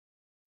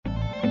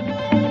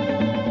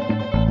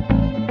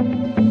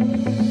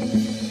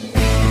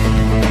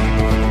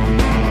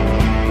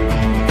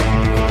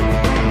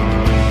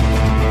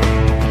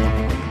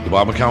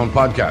Bob McCown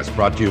Podcast,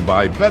 brought to you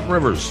by Bet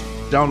Rivers.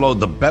 Download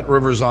the Bet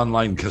Rivers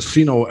online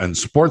casino and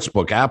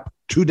sportsbook app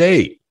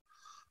today.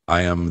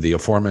 I am the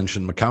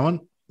aforementioned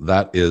McCown.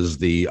 That is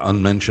the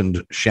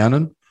unmentioned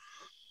Shannon.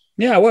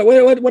 Yeah,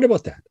 what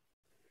about that?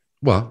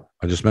 Well,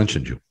 I just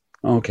mentioned you.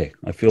 Okay,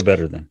 I feel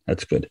better then.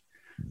 That's good.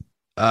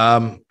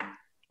 We're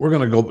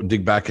going to go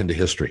dig back into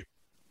history.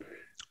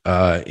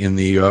 In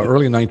the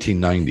early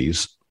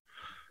 1990s,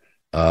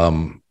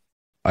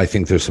 I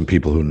think there's some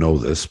people who know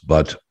this,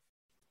 but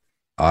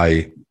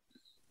I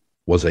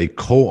was a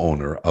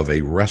co-owner of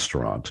a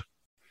restaurant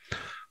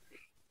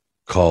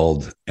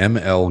called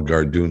M.L.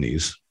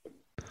 Garduni's,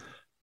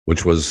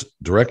 which was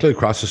directly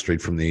across the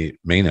street from the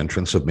main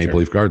entrance of Maple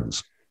Leaf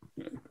Gardens.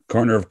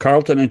 Corner of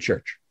Carlton and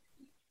Church.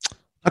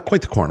 Not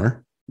quite the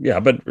corner. Yeah,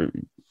 but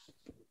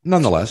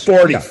nonetheless.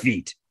 40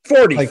 feet.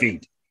 40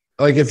 feet.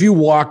 Like if you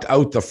walked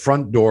out the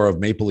front door of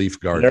Maple Leaf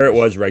Gardens. There it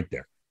was right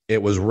there.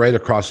 It was right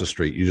across the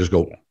street. You just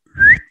go,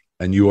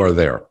 and you are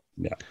there.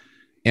 Yeah.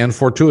 And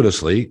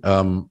fortuitously,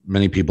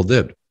 many people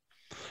did.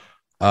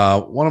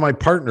 One of my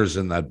partners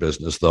in that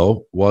business,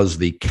 though, was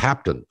the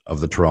captain of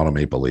the Toronto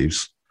Maple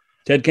Leafs.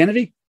 Ted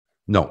Kennedy?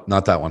 No,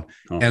 not that one.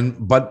 Oh.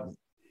 But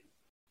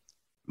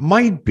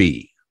might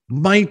be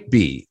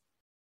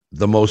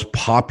the most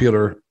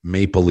popular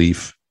Maple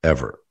Leaf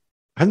ever.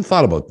 I hadn't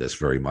thought about this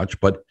very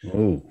much, but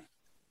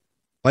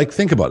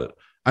think about it.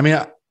 I mean,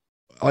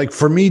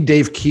 for me,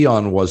 Dave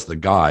Keon was the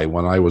guy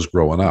when I was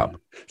growing up.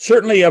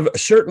 Certainly of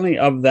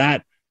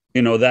that,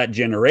 that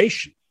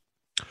generation.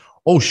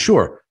 Oh,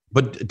 sure.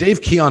 But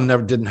Dave Keon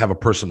didn't have a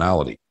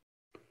personality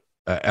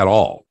at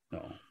all.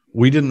 No.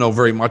 We didn't know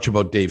very much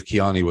about Dave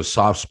Keon. He was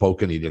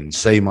soft-spoken. He didn't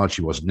say much.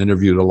 He wasn't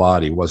interviewed a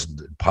lot. He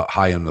wasn't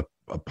high in the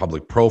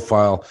public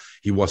profile.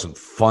 He wasn't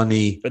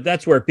funny. But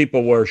that's where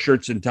people wore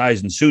shirts and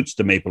ties and suits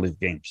to Maple Leaf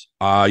games.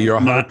 You're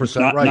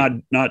 100%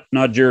 right.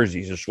 Not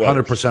jerseys or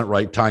sweaters. 100%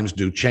 right. Times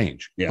do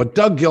change. Yeah. But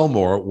Doug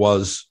Gilmour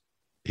was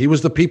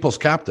the people's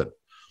captain.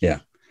 Yeah.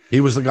 He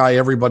was the guy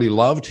everybody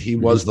loved. He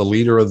was the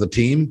leader of the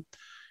team.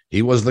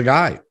 He was the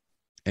guy.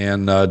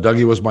 And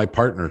Dougie was my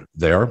partner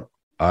there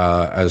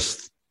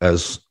as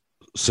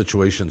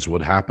situations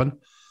would happen.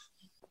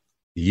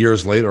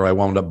 Years later, I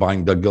wound up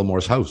buying Doug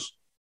Gilmour's house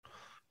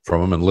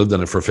from him and lived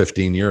in it for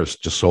 15 years.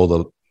 Just sold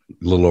a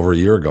little over a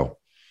year ago.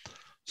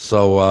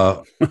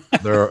 So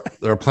there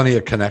are plenty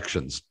of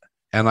connections.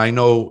 And I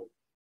know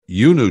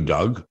you knew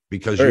Doug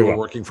because you were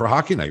working for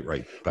Hockey Night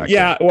right back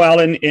then. Well,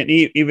 and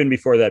even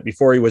before that,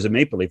 before he was a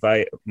Maple Leaf,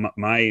 you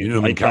knew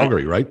him in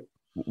Calgary, right?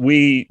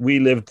 We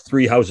lived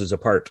 3 houses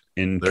apart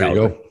in Calgary.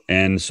 You go.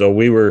 And so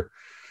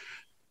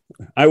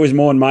I was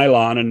mowing my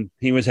lawn and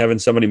he was having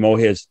somebody mow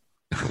his.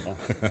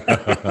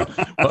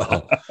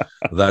 Well,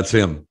 that's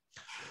him.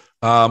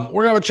 We're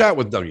going to have a chat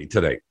with Dougie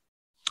today.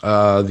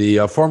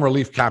 The former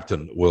Leaf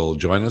captain will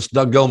join us,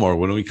 Doug Gilmour,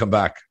 when we come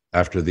back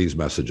after these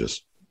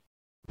messages.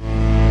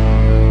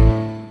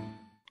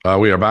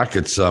 We are back.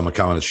 It's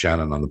McCown and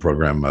Shannon on the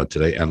program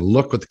today. And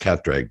look what the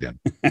cat dragged in.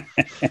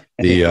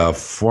 The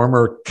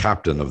former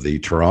captain of the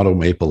Toronto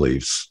Maple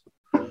Leafs,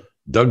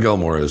 Doug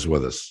Gilmour, is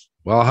with us.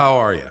 Well, how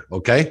are you?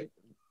 Okay?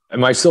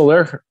 Am I still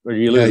there? Or are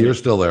you yeah, you're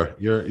still there.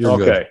 You're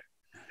okay. Good.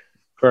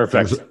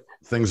 Perfect.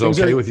 Things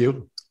okay with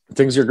you?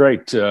 Things are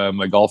great.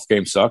 My golf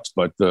game sucks,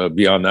 but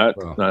beyond that,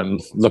 I'm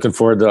looking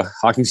forward to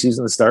hockey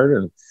season to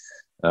start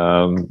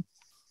and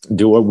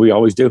do what we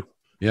always do.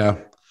 Yeah.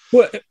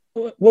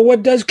 Well,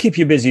 what does keep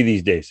you busy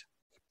these days?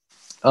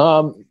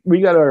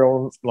 We got our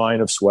own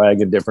line of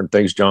swag and different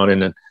things, John,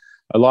 and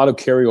a lot of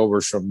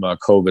carryovers from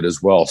COVID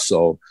as well.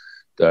 So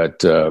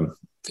that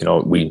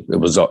it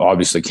was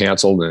obviously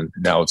canceled, and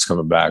now it's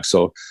coming back.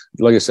 So,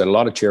 like I said, a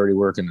lot of charity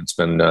work, and it's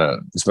been a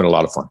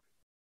lot of fun.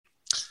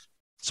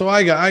 So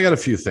I got a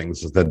few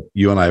things that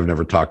you and I have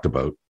never talked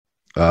about.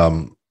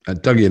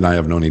 Dougie and I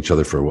have known each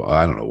other for,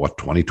 I don't know,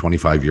 20,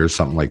 25 years,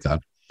 something like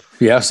that.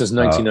 Yeah, since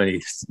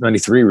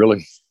 1993,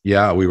 really.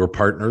 Yeah, we were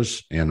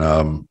partners in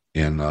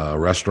a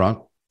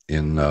restaurant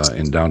in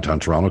downtown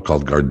Toronto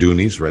called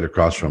Garduni's, right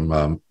across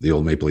from the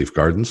old Maple Leaf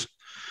Gardens.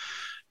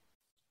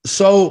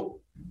 So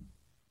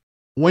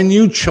when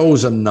you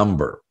chose a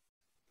number,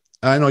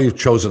 I know you've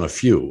chosen a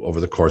few over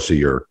the course of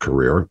your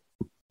career.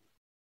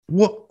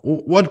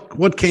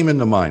 What came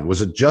into mind?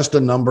 Was it just a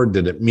number?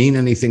 Did it mean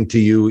anything to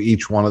you,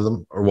 each one of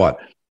them, or what?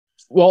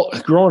 Well,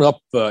 growing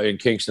up in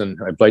Kingston,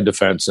 I played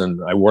defense,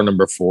 and I wore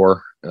number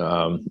 4,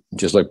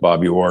 just like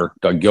Bobby wore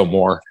Doug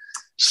Gilmour.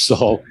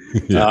 So,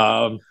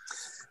 yeah.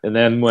 And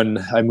then when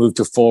I moved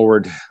to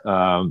forward,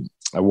 I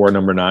wore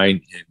number 9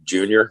 in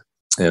junior,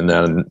 and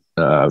then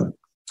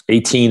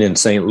 18 in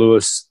St.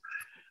 Louis.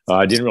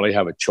 I didn't really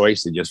have a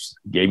choice. They just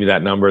gave me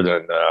that number.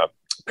 Then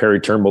Perry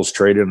Turnbull's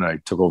traded, and I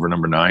took over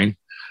number 9.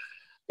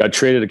 Got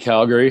traded to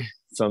Calgary.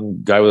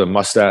 Some guy with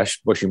a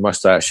bushy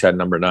mustache, had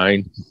number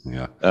 9.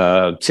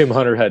 Yeah. Tim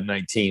Hunter had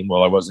 19.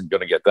 Well, I wasn't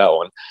going to get that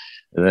one.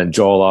 And then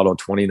Joel Otto,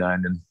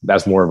 29. And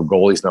that's more of a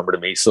goalie's number to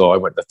me. So I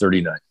went to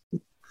 39.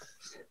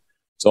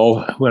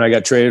 So when I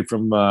got traded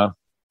from,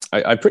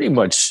 I pretty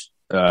much,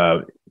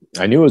 I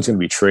knew I was going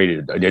to be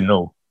traded. I didn't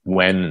know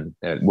when,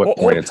 at what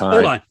point in time.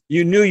 Hold on.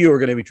 You knew you were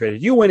going to be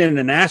traded. You went in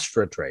and asked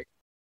for a trade.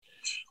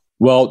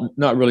 Well,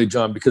 not really,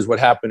 John, because what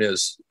happened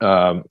is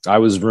I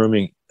was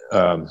rooming.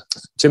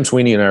 Tim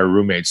Sweeney and I are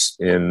roommates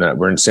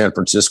we're in San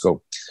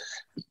Francisco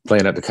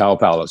playing at the Cow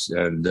Palace.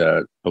 And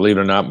believe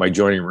it or not, my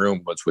joining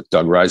room was with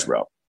Doug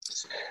Risebrough.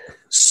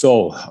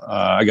 So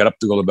I got up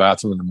to go to the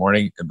bathroom in the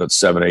morning about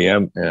 7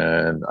 a.m.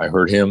 and I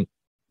heard him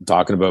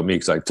talking about me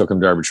because I took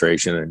him to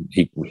arbitration and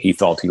he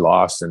felt he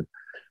lost and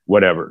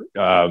whatever.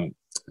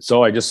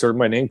 So I just heard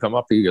my name come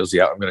up. He goes,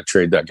 yeah, I'm going to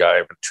trade that guy.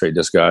 I'm going to trade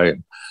this guy.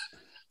 And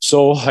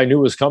so I knew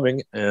it was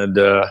coming, and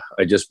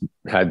I just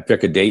had to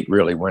pick a date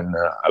really when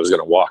I was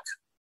going to walk.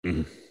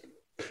 Mm-hmm.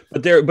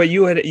 But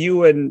you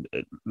had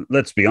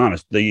let's be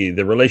honest, the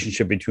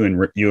relationship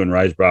between you and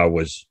Risebrough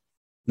was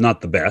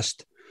not the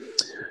best.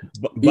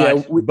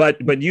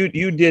 But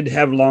you did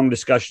have long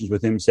discussions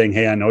with him saying,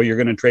 hey, I know you're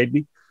going to trade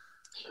me.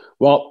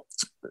 Well,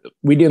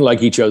 we didn't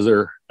like each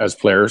other as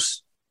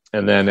players.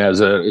 And then as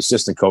an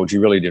assistant coach, he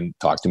really didn't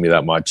talk to me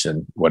that much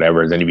and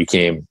whatever. Then he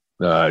became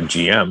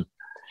GM.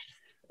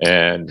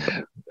 And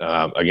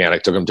again, I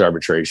took him to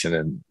arbitration,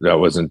 and that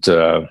wasn't,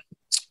 it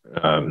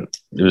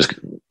was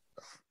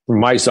from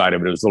my side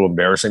of it, it was a little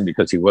embarrassing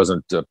because he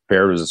wasn't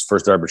prepared. It was his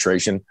first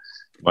arbitration.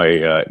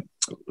 My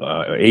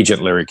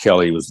agent, Larry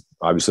Kelly, was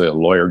obviously a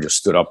lawyer, just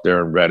stood up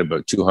there and read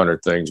about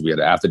 200 things. We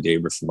had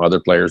affidavits from other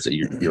players that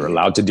you're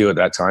allowed to do at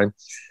that time.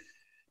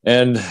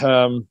 And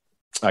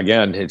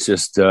again, it's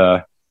just,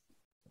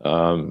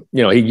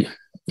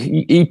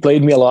 he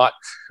played me a lot.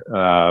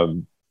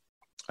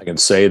 I can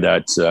say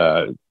that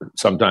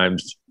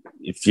sometimes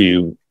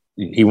he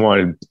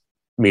wanted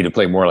me to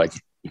play more like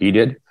he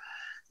did,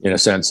 in a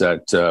sense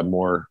that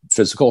more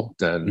physical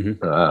than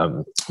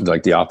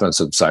like the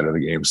offensive side of the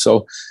game.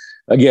 So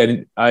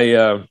again,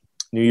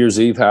 New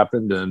Year's Eve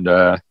happened, and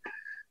I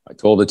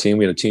told the team,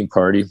 we had a team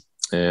party,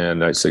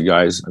 and I said,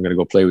 guys, I'm going to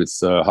go play with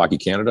Hockey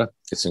Canada.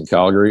 It's in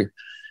Calgary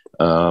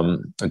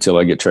until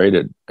I get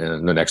traded.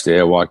 And the next day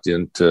I walked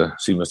in to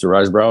see Mr.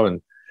 Risebrough,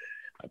 and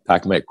I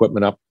packed my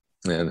equipment up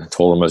and I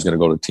told him I was going to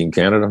go to Team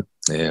Canada.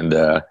 And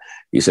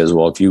he says,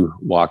 well, if you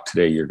walk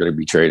today, you're going to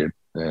be traded.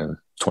 And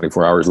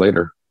 24 hours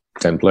later,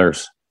 10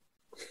 players.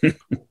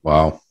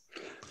 Wow.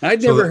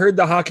 I'd never heard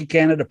the Hockey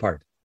Canada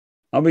part.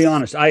 I'll be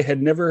honest. I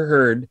had never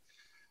heard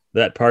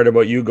that part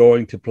about you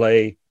going to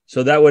play.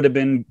 So that would have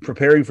been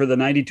preparing for the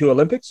 92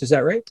 Olympics. Is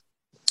that right?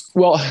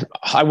 Well,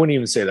 I wouldn't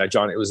even say that,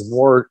 John. It was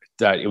more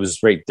that it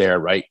was right there,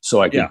 right?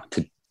 So I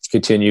could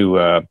continue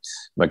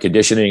my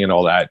conditioning and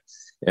all that.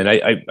 And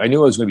I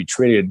knew I was going to be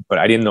traded, but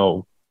I didn't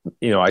know,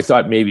 I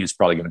thought maybe it's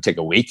probably going to take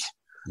a week,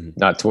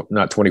 not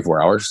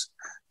 24 hours.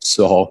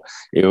 So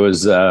it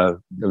was a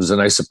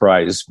nice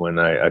surprise when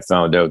I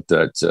found out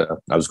that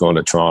I was going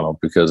to Toronto,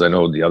 because I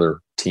know the other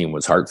team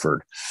was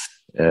Hartford,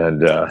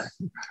 and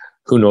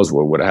who knows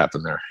what would have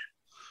happened there.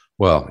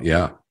 Well,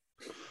 yeah.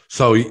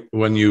 So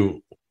when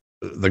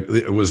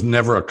it was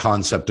never a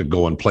concept to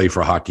go and play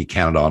for Hockey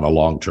Canada on a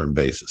long-term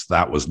basis.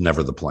 That was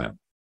never the plan.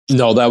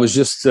 No, that was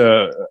just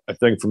a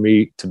thing for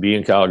me to be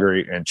in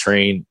Calgary and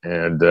train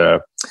and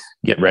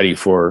get ready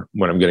for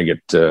when I'm going to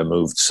get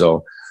moved.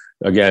 So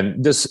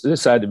again,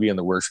 this had to be in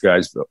the works,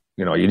 guys. But,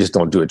 you just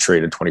don't do a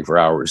trade in 24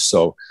 hours.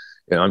 So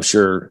I'm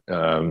sure,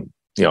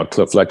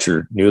 Cliff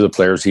Fletcher knew the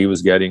players he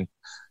was getting.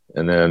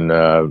 And then,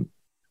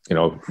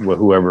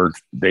 whoever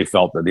they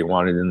felt that they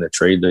wanted in the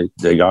trade,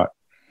 they got.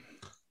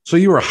 So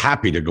you were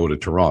happy to go to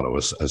Toronto,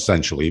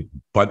 essentially,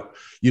 but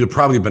you'd have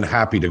probably been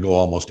happy to go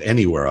almost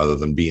anywhere other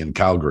than be in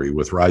Calgary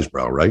with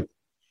Risebrough, right?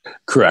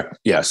 Correct.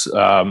 Yes.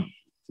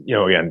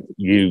 Again,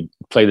 you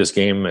play this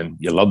game and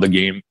you love the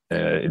game.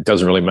 It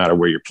doesn't really matter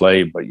where you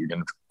play, but you're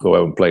going to go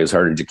out and play as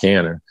hard as you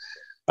can. And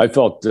I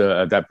felt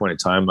at that point in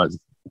time, I was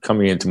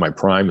coming into my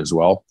prime as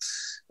well.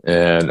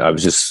 And I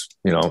was just,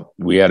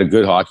 we had a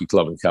good hockey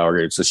club in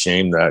Calgary. It's a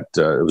shame that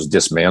it was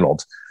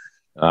dismantled.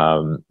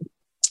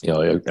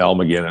 Al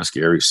McGinnis,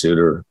 Gary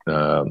Suter,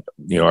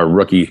 our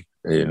rookie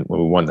when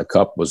we won the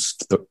cup was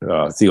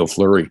Theo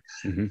Fleury,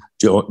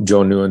 Joe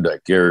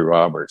Newendike, Gary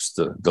Roberts.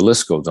 The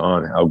list goes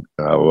on.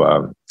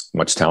 How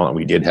much talent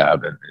we did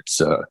have, and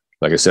it's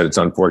like I said, it's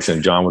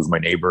unfortunate. John was my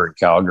neighbor in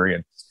Calgary,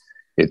 and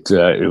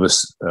it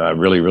was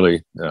really,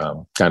 really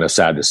kind of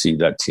sad to see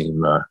that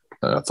team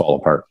fall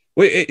apart.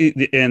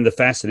 And the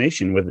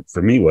fascination with it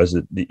for me was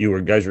that you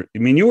were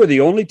the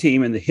only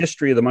team in the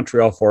history of the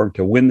Montreal Forum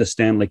to win the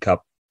Stanley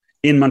Cup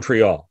in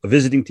Montreal, a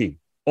visiting team,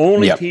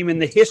 only team in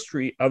the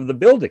history of the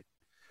building.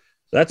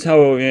 That's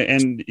how,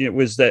 and there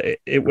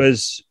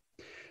was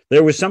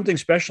something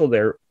special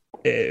there,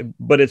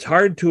 but it's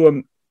hard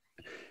to,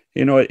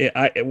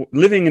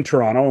 living in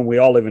Toronto, and we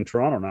all live in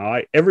Toronto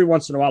now. Every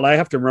once in a while, I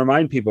have to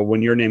remind people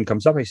when your name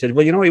comes up. I said,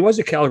 well, he was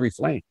a Calgary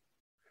Flame.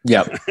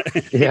 Yeah,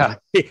 yeah.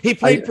 he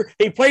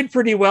played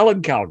pretty well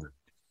in Calgary.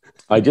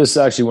 I just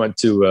actually went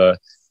to a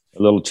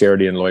little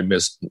charity in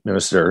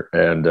Lloydminster,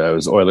 and it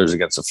was Oilers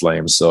against the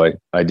Flames. So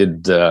I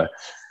did.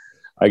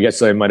 I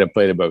guess I might have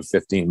played about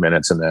 15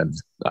 minutes, and then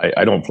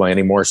I don't play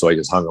anymore, so I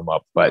just hung them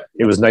up. But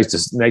it was nice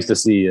to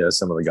see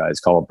some of the guys,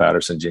 Colin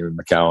Patterson, Jamie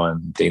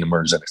McCowan, Dana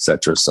Merzen,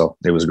 etc. So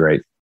it was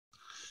great.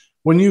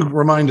 When you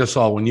remind us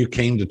all, when you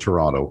came to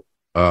Toronto,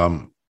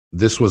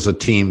 this was a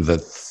team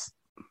that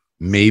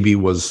maybe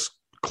was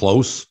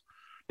close.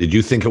 Did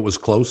you think it was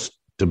close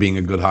to being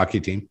a good hockey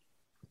team?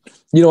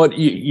 You know what?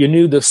 You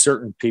knew the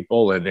certain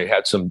people, and they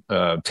had some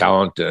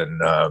talent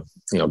and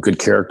good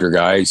character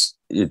guys.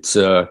 It's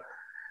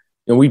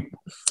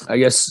I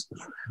guess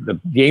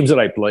the games that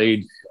I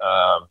played,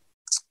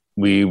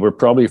 we were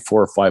probably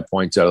 4 or 5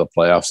 points out of the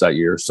playoffs that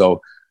year.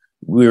 So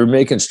we were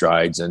making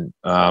strides, and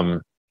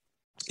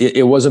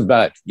it wasn't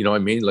bad. You know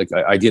what I mean? Like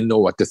I didn't know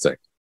what to think.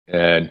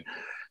 And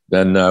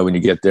then when you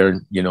get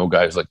there,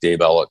 guys like Dave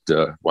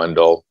Ellett,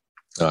 Wendell,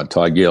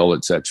 Todd Gill,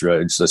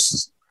 etc. It's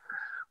just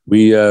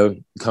we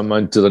come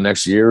on to the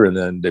next year, and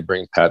then they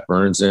bring Pat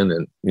Burns in,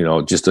 and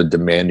just a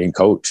demanding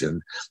coach,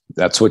 and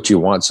that's what you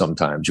want.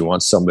 Sometimes you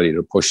want somebody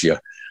to push you,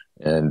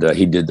 and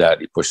he did that.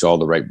 He pushed all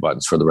the right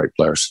buttons for the right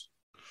players.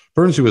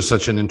 Burns, he was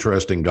such an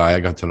interesting guy. I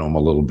got to know him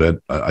a little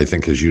bit, I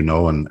think, as you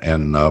know, and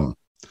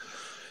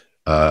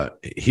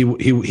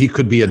he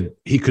could be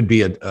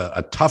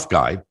a tough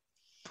guy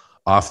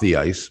off the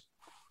ice,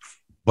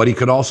 but he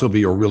could also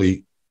be a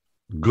really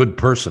good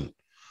person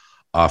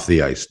off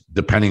the ice,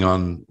 depending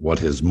on what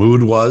his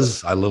mood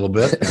was a little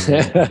bit,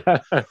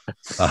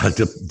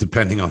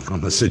 depending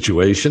on the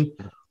situation.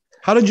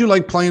 How did you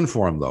like playing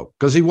for him, though?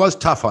 Because he was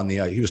tough on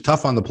the ice. He was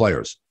tough on the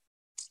players.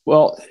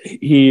 Well,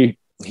 he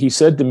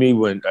said to me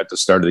at the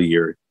start of the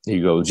year,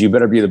 he goes, "You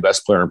better be the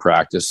best player in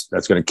practice.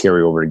 That's going to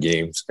carry over to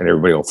games, and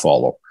everybody will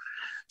follow."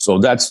 So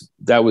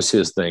that was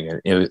his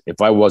thing. And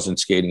if I wasn't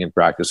skating in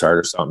practice hard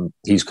or something,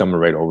 he's coming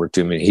right over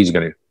to me. He's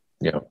going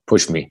to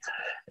push me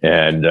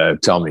and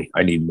tell me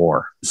I need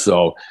more.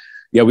 So,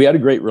 yeah, we had a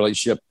great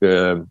relationship.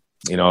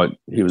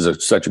 He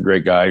was such a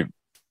great guy,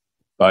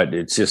 but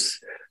it's just,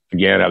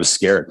 again, I was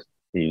scared.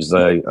 He's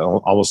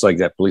almost like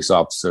that police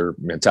officer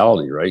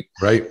mentality, right?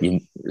 Right.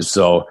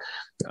 So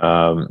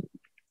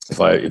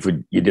if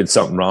you did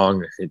something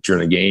wrong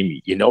during a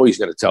game, he's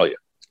going to tell you,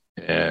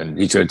 and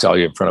he's going to tell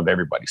you in front of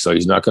everybody. So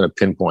he's not going to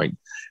pinpoint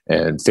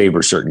and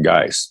favor certain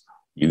guys.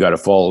 You got to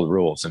follow the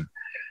rules. And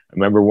I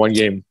remember one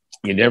game,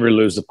 you never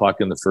lose the puck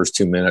in the first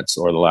 2 minutes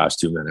or the last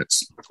 2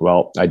 minutes.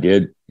 Well, I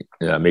did.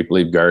 Maple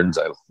Leaf Gardens,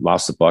 I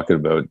lost the puck at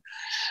about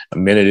a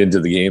minute into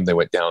the game. They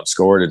went down,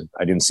 scored, and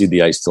I didn't see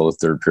the ice till the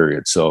third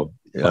period. So,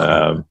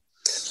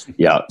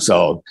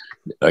 So,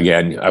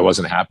 again, I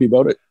wasn't happy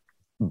about it.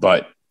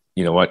 But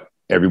you know what?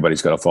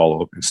 Everybody's got to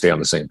follow and stay on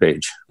the same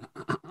page.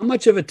 How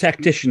much of a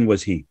tactician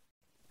was he?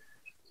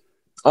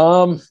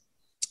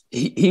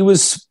 He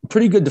was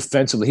pretty good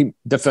defensively.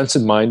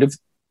 Defensive minded.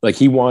 Like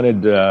he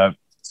wanted.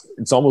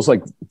 It's almost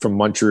like from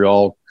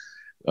Montreal,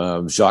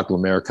 Jacques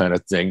Lemaire kind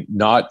of thing.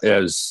 Not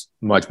as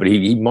much, but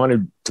he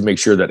wanted to make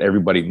sure that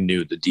everybody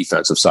knew the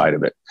defensive side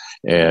of it.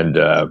 And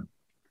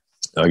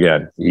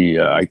again,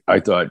 I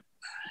thought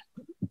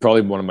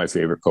probably one of my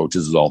favorite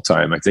coaches of all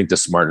time. I think the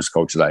smartest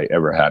coach that I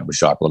ever had was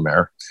Jacques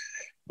Lemaire.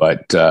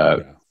 But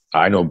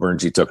I know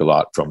Burnsy took a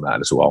lot from that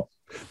as well.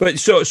 But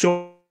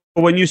so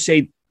when you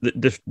say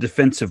the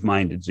defensive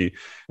minded,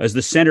 as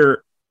the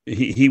center,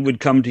 he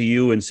would come to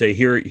you and say,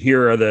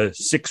 here are the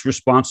 6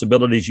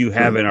 responsibilities you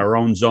have in our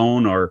own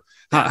zone, or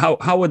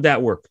how would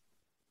that work?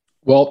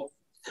 Well,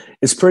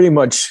 it's pretty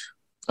much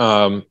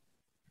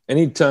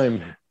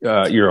anytime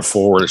you're a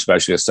forward,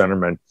 especially a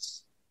centerman,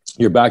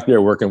 you're back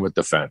there working with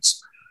defense.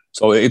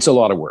 So it's a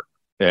lot of work,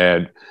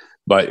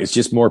 but it's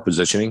just more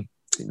positioning.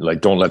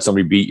 Like, don't let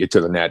somebody beat you to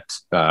the net.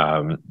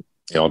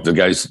 If the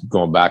guy's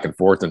going back and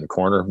forth in the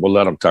corner, we'll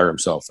let him tire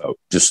himself out.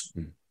 Just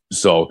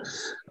so.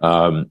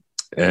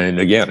 And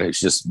again, it's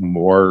just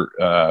more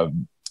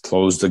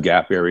close the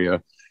gap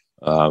area,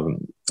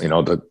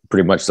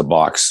 pretty much the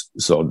box.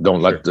 So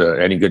don't let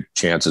any good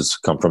chances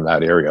come from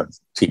that area.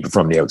 Keep it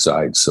from the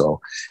outside. So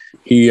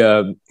he,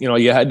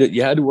 you had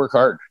to work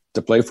hard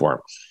to play for him,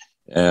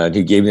 and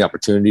he gave me the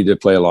opportunity to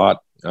play a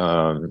lot.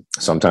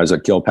 Sometimes I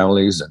kill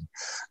penalties, and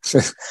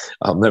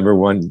I remember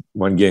one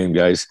game,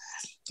 guys,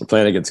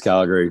 playing against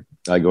Calgary.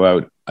 I go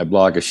out, I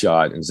block a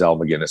shot, and Zal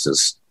McGinnis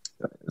is.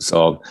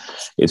 So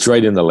it's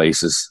right in the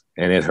laces,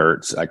 and it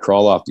hurts. I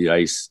crawl off the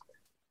ice.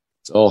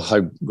 So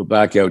I go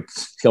back out,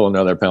 kill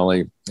another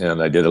penalty,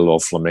 and I did a little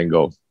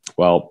flamingo.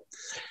 Well,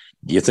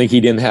 do you think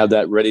he didn't have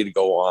that ready to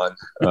go on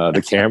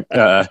the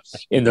camera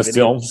in the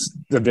films,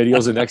 the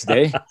videos the next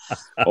day?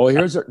 Oh,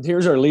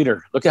 here's our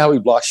leader. Look at how he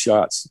blocks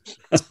shots.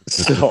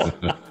 So,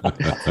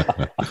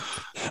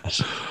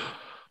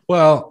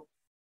 well,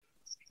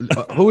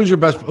 who was your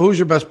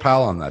best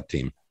pal on that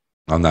team,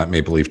 on that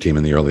Maple Leaf team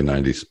in the early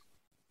 90s?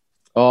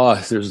 Oh,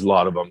 there's a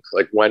lot of them,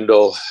 like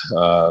Wendell,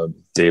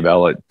 Dave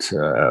Ellett,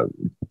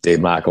 Dave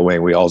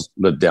McElwain. We all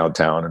lived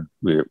downtown, and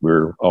we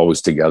were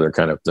always together,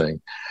 kind of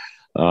thing.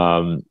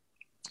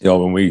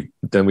 When we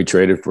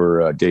traded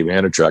for Dave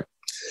Vanderchuk,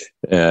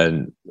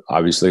 and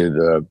obviously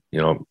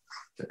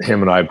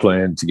him and I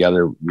playing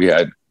together, we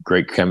had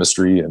great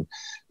chemistry, and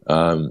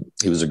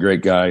He was a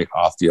great guy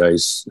off the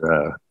ice,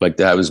 like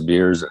to have his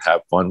beers and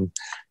have fun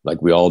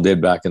like we all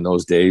did back in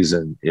those days.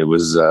 And it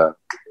was,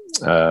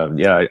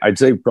 I'd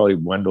say probably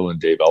Wendell and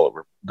Dave Ellett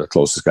were the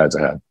closest guys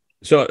I had.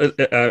 So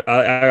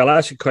I'll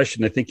ask you a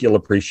question. I think you'll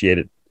appreciate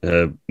it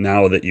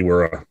now that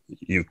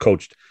you've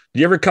coached. Did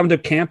you ever come to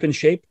camp in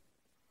shape?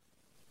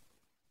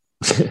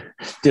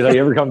 Did I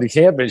ever come to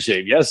camp in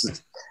shape? Yes,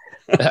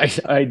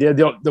 I did.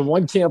 The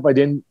one camp I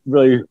didn't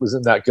really was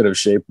in that good of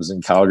shape was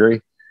in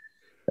Calgary.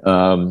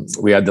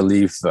 We had to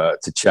leave to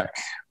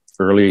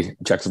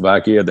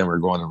Czechoslovakia. Then we're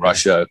going to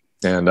Russia,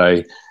 and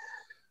I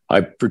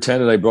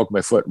pretended I broke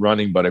my foot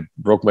running, but I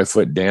broke my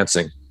foot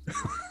dancing.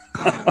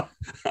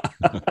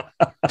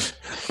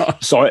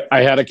 So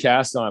I had a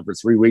cast on for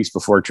 3 weeks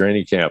before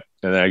training camp,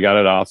 and then I got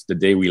it off the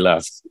day we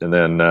left, and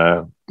then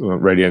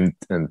went right in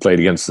and played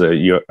against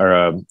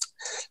the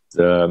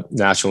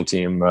national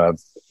team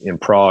in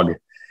Prague,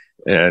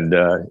 and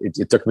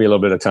it took me a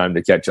little bit of time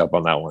to catch up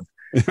on that one.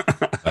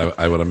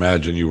 I would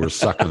imagine you were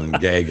sucking and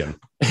gagging.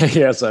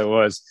 Yes, I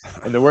was.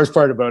 And the worst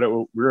part about it,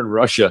 we were in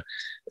Russia,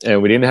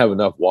 and we didn't have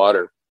enough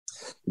water.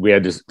 We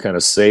had to kind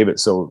of save it.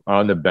 So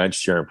on the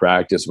bench during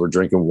practice, we're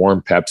drinking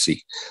warm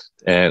Pepsi.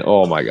 And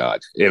oh my God,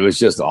 it was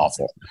just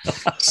awful.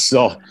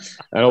 So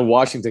I know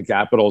Washington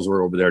Capitals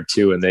were over there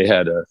too, and they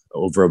had a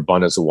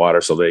overabundance of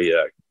water. So they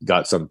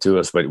got some to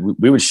us, but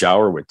we would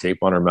shower with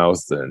tape on our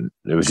mouth, and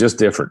it was just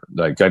different.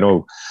 Like I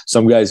know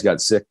some guys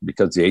got sick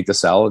because they ate the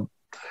salad.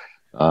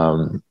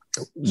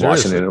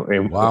 Washing it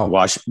in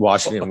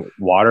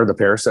water, the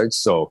parasites.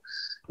 So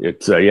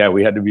it's,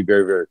 we had to be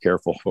very, very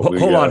careful.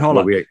 Hold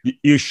on.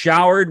 You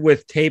showered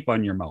with tape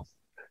on your mouth.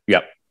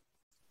 Yep.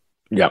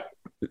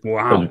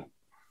 Wow.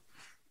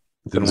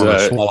 Didn't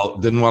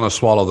want to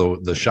swallow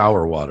the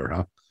shower water,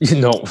 huh?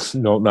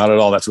 No, not at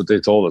all. That's what they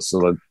told us.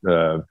 So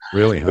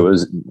really, huh? It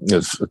was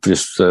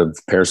just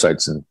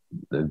parasites and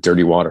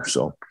dirty water.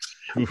 So,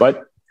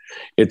 but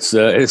it's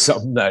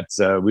something that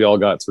we all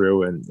got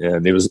through,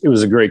 and it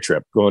was a great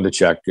trip. Going to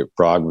Czech,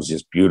 Prague was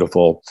just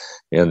beautiful,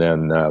 and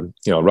then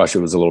Russia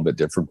was a little bit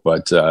different,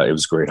 but it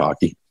was great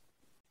hockey.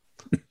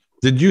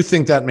 Did you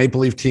think that Maple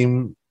Leaf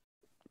team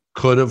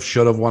should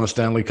have won a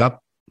Stanley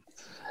Cup?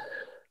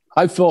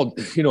 I felt,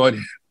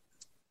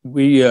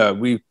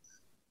 we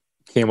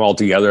came all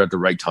together at the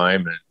right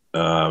time,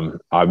 and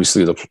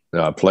obviously the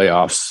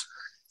playoffs.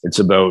 It's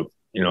about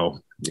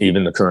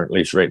even the current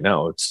Leafs right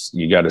now.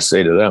 You got to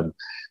say to them,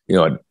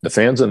 the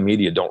fans and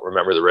media don't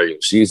remember the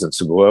regular season,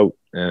 so go out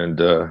and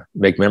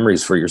make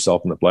memories for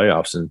yourself in the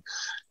playoffs. And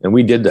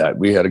we did that.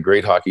 We had a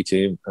great hockey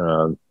team.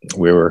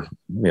 We were,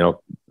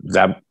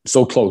 that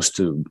so close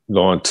to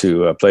going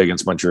to play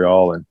against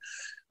Montreal. And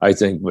I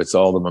think with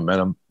all the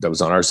momentum that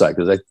was on our side,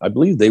 because I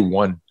believe they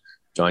won,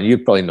 John, you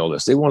probably know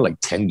this. They won like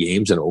 10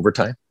 games in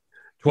overtime.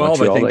 12,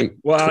 Montreal, I think.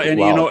 Wow.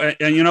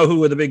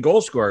 Who the big goal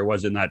scorer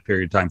was in that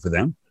period of time for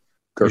them?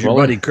 Kirk your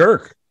buddy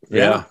Kirk.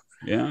 Yeah.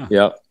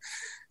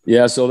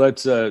 So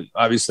that's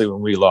obviously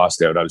when we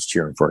lost out, I was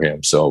cheering for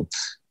him. So,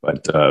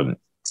 but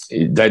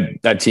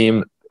that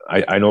team,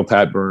 I know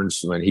Pat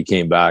Burns, when he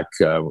came back,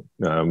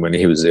 when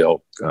he was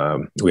ill,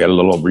 we had a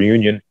little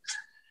reunion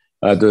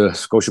at the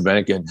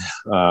Scotiabank, and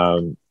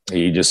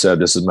he just said,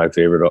 "This is my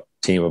favorite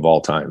team of all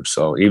time."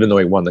 So even though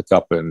he won the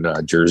cup in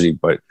Jersey,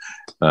 but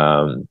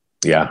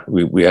we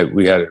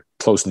had a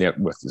close knit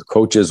with the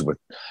coaches, with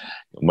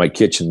Mike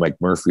Kitchen, Mike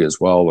Murphy as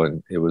well,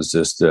 and it was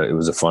just it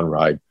was a fun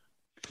ride.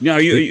 Now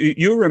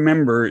you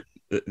remember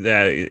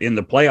that in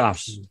the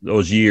playoffs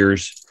those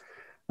years.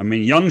 I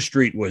mean, Young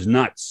Street was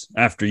nuts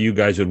after you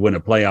guys would win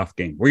a playoff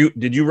game.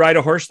 Did you ride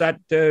a horse that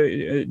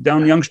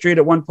down Young Street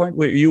at one point?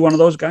 Were you one of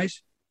those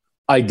guys?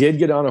 I did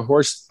get on a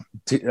horse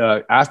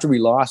after we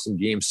lost in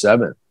Game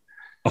 7.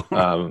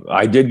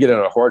 I did get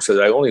on a horse because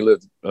I only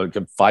lived like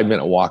a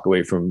 5-minute walk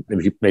away from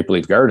Maple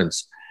Leaf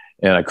Gardens,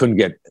 and I couldn't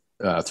get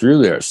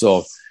through there.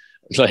 So,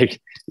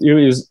 like, it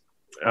was,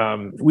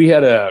 we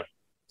had a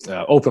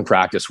open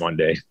practice one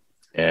day,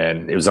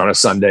 and it was on a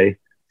Sunday,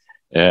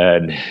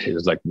 and it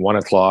was like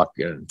 1:00,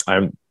 and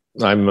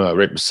I'm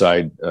right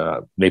beside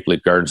Maple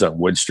Leaf Gardens on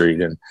Wood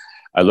Street, and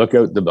I look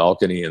out the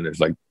balcony, and there's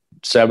like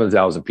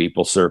 7,000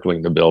 people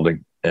circling the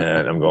building,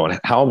 and I'm going,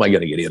 how am I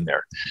going to get in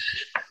there?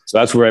 So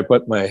that's where I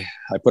put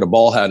a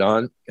ball hat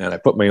on, and I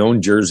put my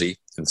own jersey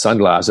and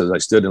sunglasses. I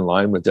stood in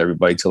line with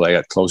everybody till I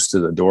got close to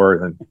the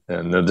door,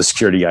 and the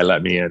security guy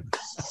let me in.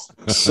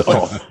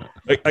 So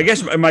I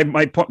guess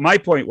my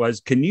point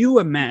was, can you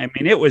imagine? I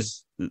mean, it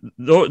was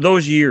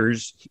those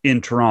years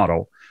in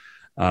Toronto.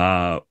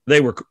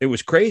 It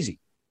was crazy.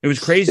 It was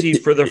crazy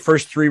for the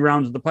first 3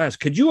 rounds of the playoffs.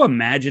 Could you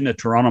imagine a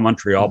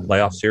Toronto-Montreal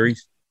playoff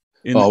series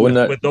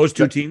with those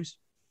two teams?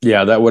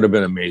 Yeah, that would have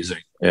been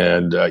amazing.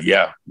 And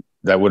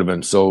that would have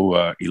been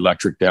so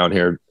electric down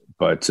here.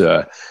 But,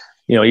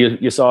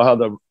 you saw how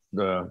the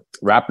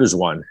Raptors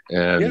won,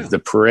 and the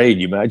parade.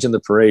 You imagine the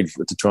parade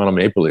with the Toronto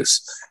Maple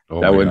Leafs.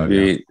 That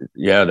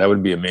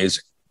would be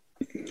amazing.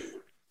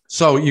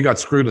 So you got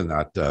screwed in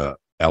that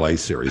LA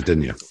series,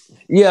 didn't you?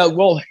 Yeah,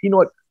 well, you know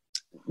what?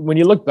 When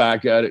you look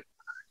back at it,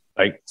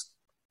 like,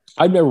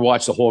 I've never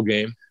watched the whole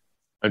game.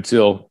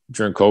 until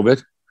during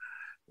COVID,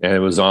 and it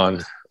was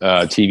on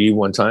TV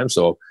one time.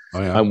 So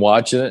I'm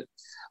watching it.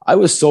 I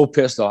was so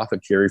pissed off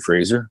at Kerry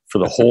Fraser for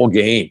the whole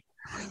game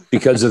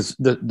because of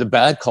the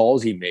bad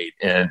calls he made.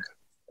 And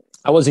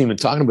I wasn't even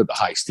talking about the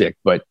high stick,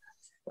 but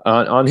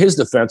on his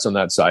defense on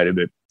that side of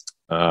it,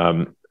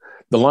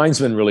 the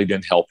linesman really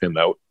didn't help him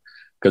out,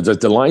 because if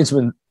the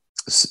linesman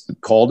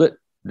called it,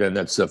 then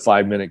that's a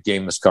 5-minute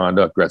game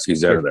misconduct.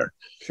 Gretzky's out of there.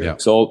 Sure. Yeah.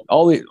 So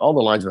all the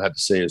linesman had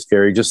to say is,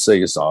 Kerry, just say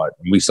you saw it.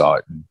 And we saw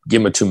it.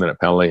 Give him a 2-minute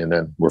penalty, and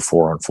then we're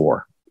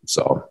 4-on-4.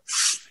 So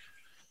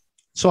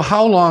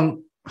how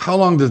long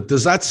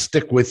does that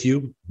stick with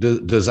you?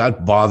 Does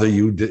that bother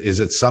you? Is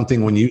it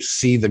something when you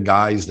see the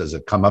guys, does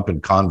it come up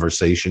in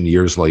conversation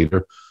years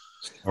later?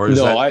 Or is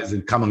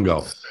it come and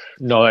go?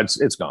 No,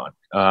 it's gone.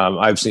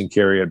 I've seen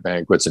Kerry at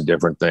banquets and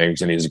different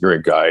things, and he's a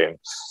great guy. And,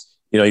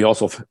 you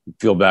also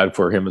feel bad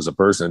for him as a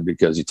person,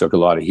 because he took a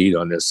lot of heat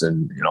on this,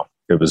 and,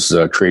 it was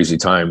crazy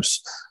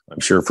times, I'm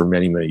sure, for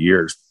many, many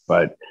years.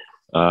 But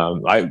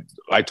I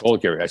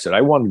told Kerry, I said,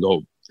 I want to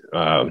go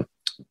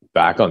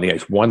back on the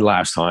ice one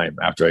last time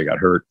after I got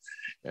hurt.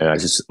 And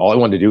all I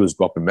wanted to do was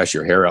go up and mess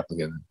your hair up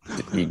again.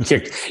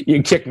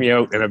 You kick me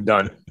out, and I'm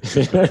done.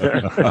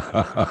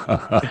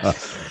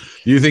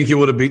 You think you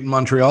would have beaten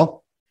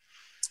Montreal?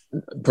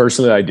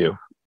 Personally, I do.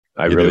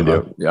 I really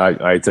do.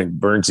 I think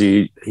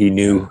Burnsy, he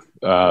knew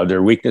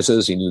their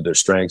weaknesses. He knew their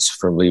strengths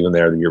from leaving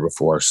there the year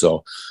before.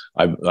 So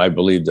I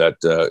believe that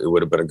it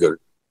would have been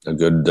a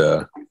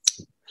good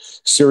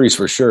series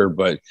for sure.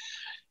 But,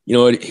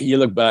 you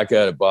look back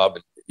at it, Bob,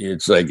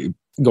 it's like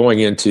going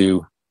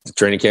into the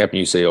training camp and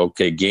you say,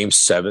 okay, game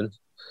 7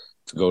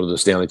 to go to the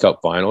Stanley Cup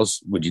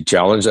Finals. Would you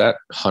challenge that?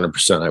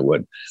 100% I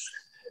would.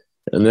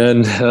 And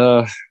then,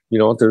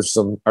 there's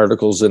some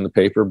articles in the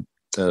paper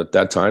at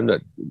that time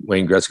that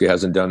Wayne Gretzky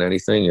hasn't done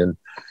anything. And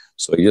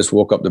so he just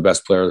woke up the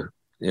best player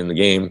in the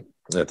game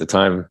at the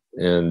time,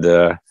 and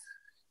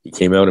he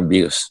came out and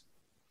beat us.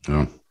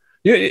 Oh.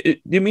 You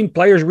mean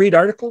players read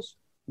articles?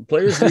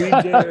 Players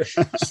read?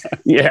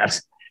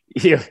 Yes.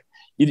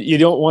 You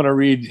don't want to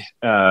read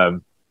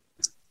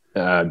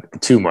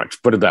too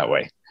much, put it that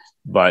way.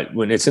 But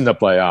when it's in the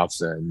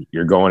playoffs and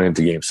you're going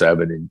into game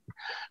 7, and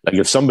like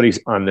if somebody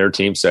on their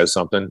team says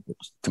something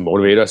to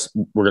motivate us,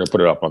 we're going to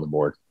put it up on the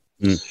board.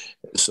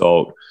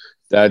 So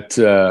that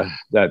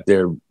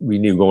we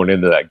knew going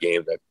into that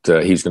game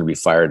that he's going to be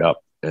fired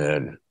up.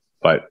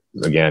 But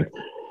again,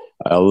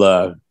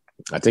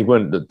 I think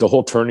when the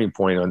whole turning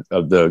point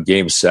of the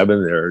game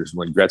 7 there is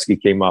when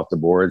Gretzky came off the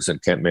boards and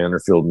Kent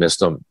Manderfield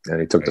missed him, and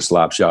he took the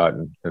slap shot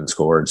and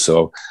scored.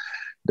 So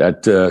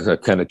that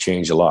kind of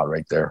changed a lot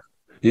right there.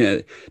 Yeah.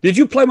 Did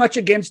you play much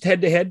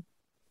head-to-head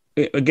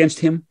against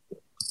him?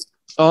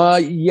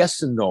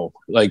 Yes and no.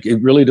 Like,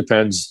 it really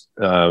depends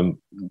who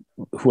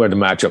the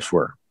matchups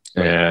were.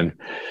 And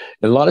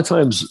a lot of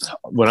times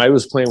when I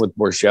was playing with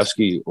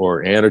Borshevsky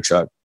or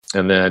Anderchuk,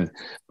 and then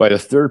by the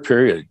third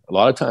period, a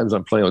lot of times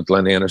I'm playing with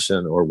Glenn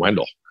Anderson or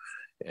Wendell.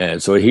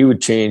 And so he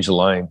would change the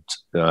line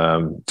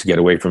to get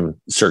away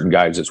from certain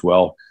guys as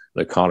well.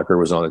 Like Conacher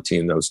was on the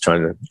team that was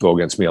trying to go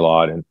against me a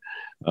lot. And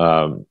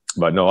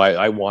but no,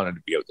 I wanted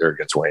to be out there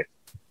against Wayne.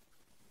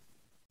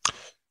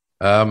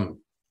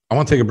 I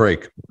want to take a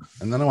break,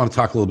 and then I want to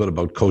talk a little bit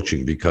about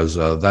coaching, because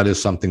that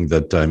is something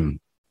that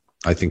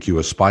I think you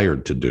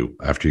aspired to do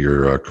after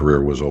your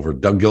career was over.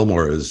 Doug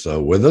Gilmour is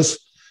with us.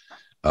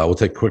 We'll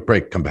take a quick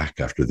break, come back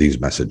after these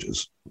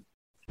messages.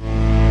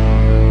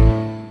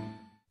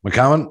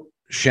 McCowan,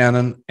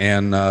 Shannon,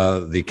 and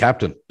the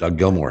captain, Doug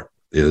Gilmour,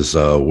 is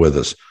with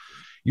us.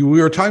 We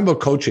were talking about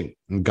coaching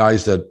and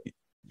guys that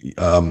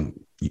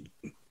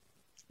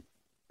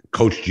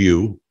coached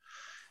you.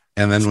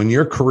 And then when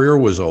your career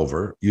was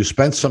over, you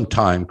spent some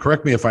time,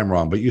 correct me if I'm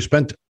wrong, but you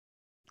spent a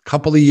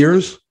couple of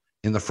years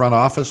in the front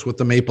office with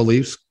the Maple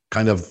Leafs,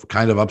 kind of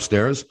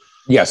upstairs.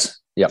 Yes.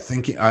 Yeah.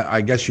 Thinking,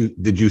 I guess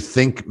did you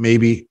think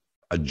maybe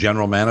a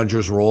general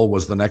manager's role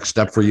was the next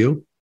step for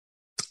you?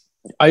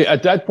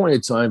 At that point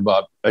in time,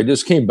 Bob, I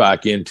just came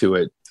back into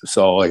it.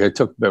 So I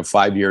took about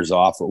 5 years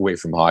off away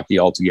from hockey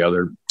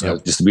altogether,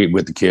 just to be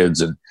with the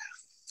kids. And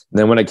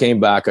then when I came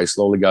back, I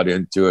slowly got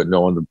into it,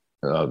 knowing the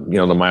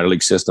minor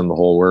league system, the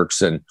whole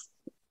works. And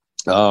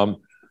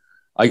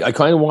I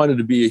kind of wanted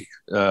to be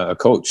a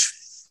coach.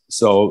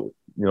 So,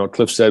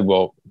 Cliff said,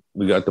 well,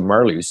 we got the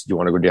Marlies. Do you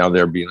want to go down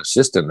there and be an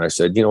assistant? And I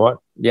said, you know what?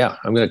 Yeah,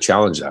 I'm going to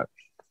challenge that.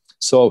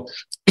 So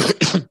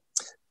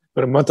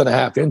but a month and a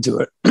half into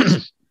it,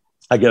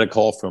 I get a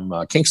call from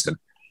Kingston,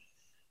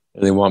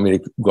 and they want me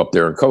to go up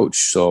there and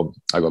coach. So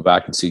I go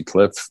back and see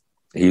Cliff.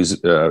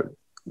 He's GM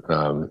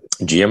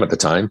at the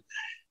time.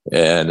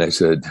 And I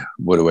said,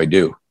 what do I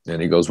do? And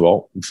he goes,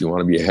 well, if you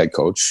want to be a head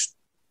coach,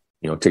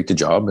 take the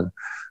job.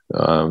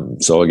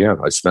 And so again,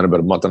 I spent about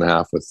a month and a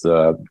half with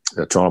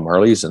Toronto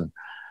Marlies and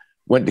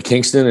went to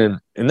Kingston.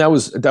 And that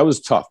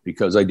was tough,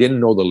 because I didn't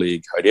know the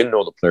league. I didn't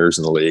know the players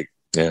in the league.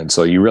 And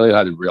so you really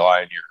had to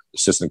rely on your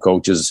assistant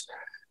coaches,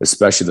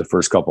 especially the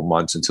first couple of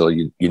months, until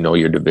you know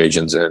your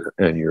divisions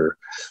and your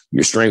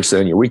strengths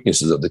and your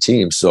weaknesses of the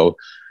team. So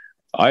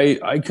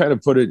I kind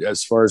of put it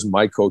as far as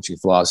my coaching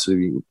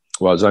philosophy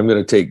was, I'm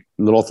going to take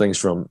little things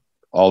from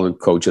all the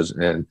coaches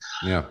and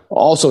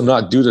also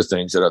not do the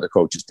things that other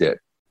coaches did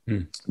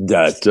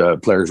that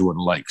players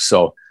wouldn't like.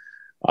 So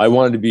I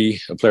wanted to be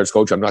a player's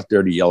coach. I'm not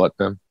there to yell at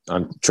them.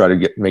 I'm trying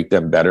to make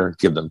them better,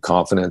 give them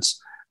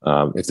confidence.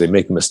 If they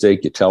make a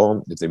mistake, you tell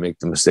them. If they make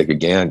the mistake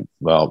again,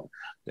 well,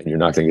 then you're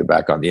not going to get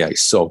back on the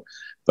ice. So,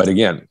 but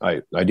again,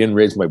 I didn't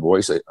raise my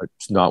voice.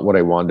 It's not what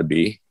I wanted to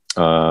be.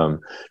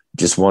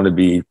 Just want to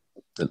be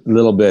a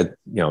little bit,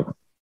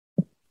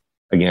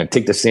 again,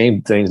 take the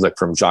same things like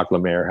from Jacques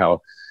Lemaire,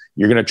 how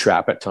you're going to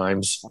trap at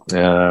times,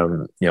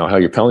 how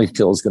your penalty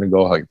kill is going to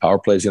go, how your power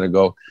play is going to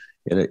go.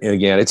 And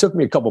again, it took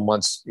me a couple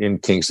months in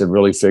Kingston to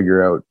really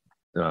figure out,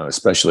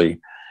 especially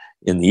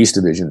in the East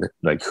Division,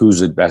 like who's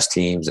the best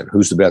teams and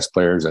who's the best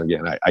players. And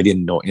again, I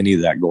didn't know any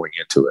of that going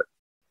into it.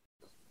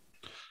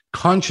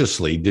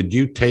 Consciously, did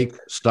you take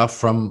stuff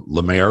from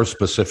Lemaire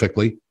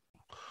specifically?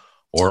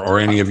 Or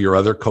any of your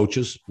other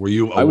coaches? Were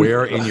you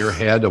aware in your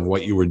head of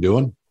what you were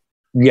doing?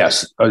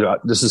 Yes.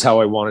 This is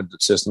how I wanted the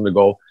system to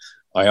go.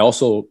 I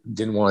also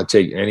didn't want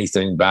to take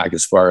anything back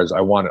as far as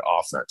I wanted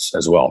offense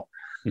as well.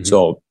 Mm-hmm.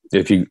 So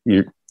if you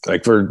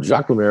like for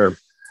Jacques Lemaire,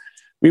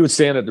 we would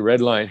stand at the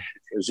red line.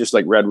 It was just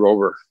like Red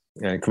Rover.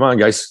 And come on,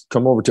 guys,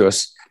 come over to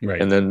us.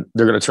 Right. And then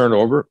they're going to turn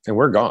over and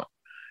we're gone.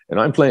 And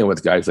I'm playing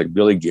with guys like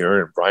Billy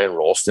Guerin and Brian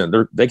Rolston.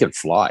 They can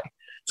fly.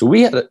 So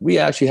we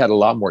actually had a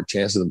lot more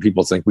chances than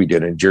people think we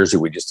did. In Jersey,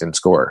 we just didn't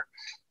score.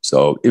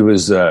 So it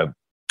was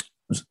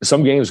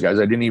some games, guys,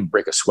 I didn't even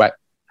break a sweat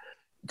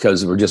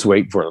because we're just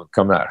waiting for them to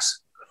come at us.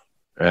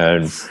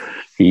 And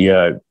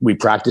we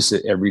practiced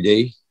it every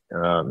day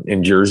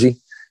in Jersey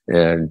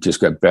and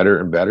just got better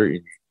and better.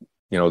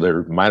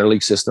 Their minor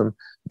league system,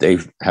 they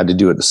had to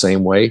do it the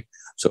same way.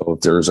 So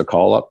if there was a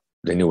call up,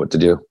 they knew what to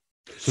do.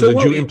 So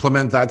did you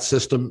implement that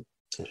system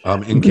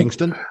in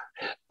Kingston?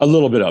 A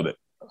little bit of it.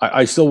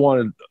 I still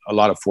wanted a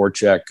lot of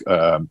forecheck.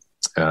 You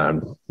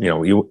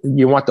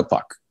want the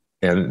puck.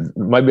 And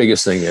my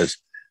biggest thing is,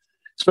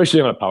 especially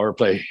on a power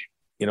play,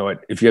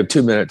 if you have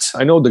 2 minutes,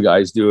 I know the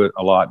guys do it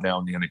a lot now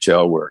in the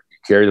NHL where you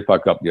carry the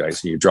puck up the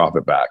ice and you drop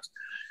it back.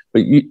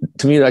 But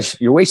to me,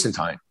 you're wasting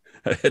time.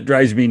 It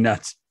drives me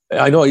nuts.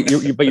 I know,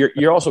 but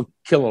you're also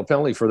killing a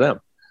penalty for them.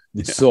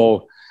 Yeah.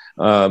 So,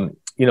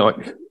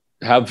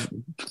 have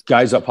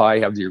guys up high,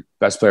 have your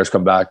best players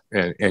come back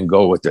and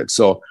go with it.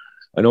 So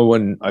I know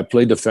when I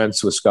played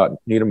defense with Scott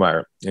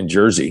Niedermayer in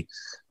Jersey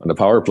on the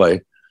power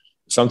play,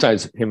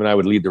 sometimes him and I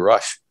would lead the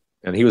rush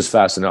and he was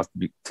fast enough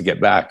to get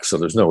back. So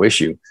there's no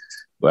issue.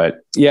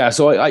 But yeah,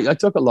 so I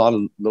took a lot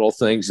of little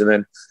things, and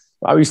then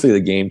obviously the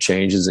game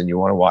changes and you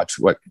want to watch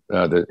what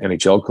the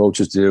NHL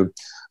coaches do.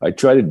 I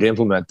try to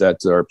implement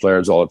that to our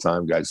players all the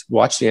time, guys.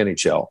 Watch the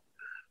NHL.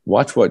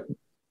 Watch what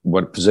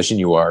position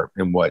you are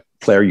and what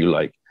player you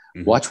like.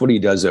 Mm-hmm. Watch what he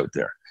does out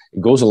there.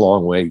 It goes a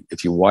long way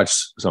if you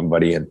watch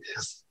somebody. And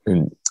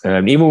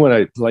even when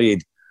I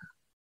played,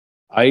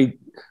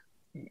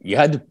 you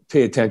had to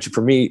pay attention.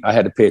 For me, I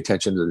had to pay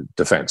attention to the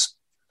defense.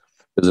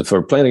 Because if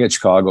we're playing against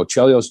Chicago,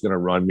 Chelios going to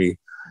run me.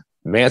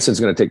 Manson's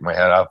going to take my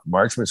head off.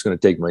 Marchman's going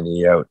to take my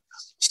knee out.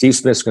 Steve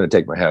Smith's going to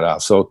take my head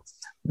off. So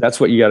that's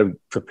what you got to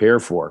prepare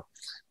for.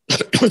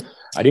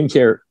 I didn't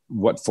care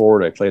what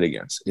forward I played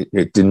against.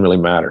 It didn't really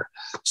matter.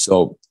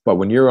 So, but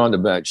when you're on the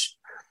bench,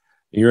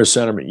 you're a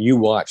centerman, you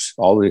watch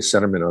all the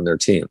centermen on their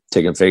team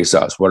taking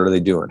faceoffs. What are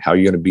they doing? How are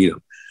you going to beat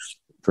them?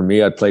 For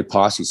me, I'd play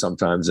posse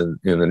sometimes in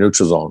the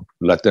neutral zone,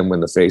 let them win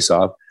the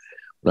faceoff.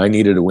 When I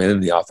needed to win in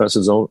the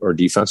offensive zone or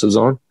defensive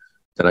zone,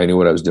 then I knew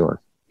what I was doing.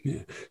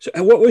 Yeah. So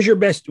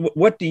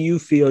what do you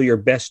feel your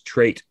best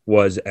trait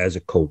was as a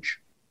coach?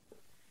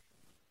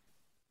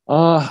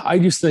 I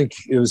just think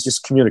it was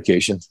just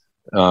communication.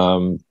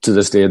 To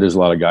this day, there's a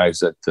lot of guys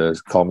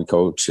that call me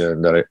coach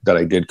and that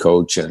I did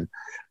coach. And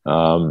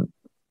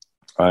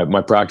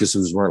my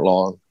practices weren't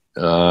long.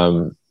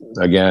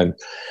 Again,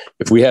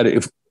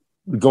 if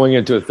going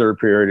into a third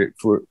period,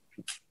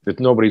 if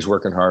nobody's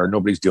working hard,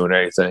 nobody's doing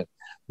anything,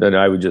 then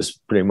I would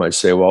just pretty much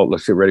say, well,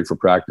 let's get ready for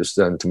practice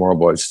then tomorrow,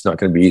 boys. It's not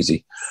going to be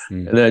easy.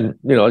 Mm. And then,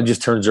 it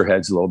just turns their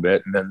heads a little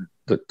bit. And then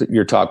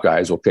your top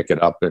guys will pick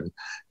it up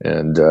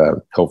and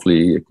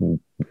hopefully you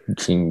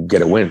can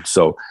get a win.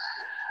 So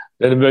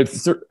then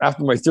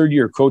after my third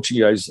year coaching,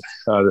 guys,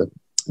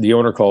 the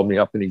owner called me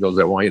up and he goes,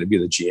 I want you to be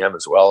the GM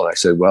as well. And I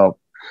said, well,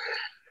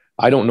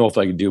 I don't know if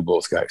I could do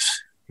both,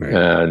 guys. Right.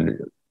 And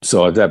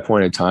so at that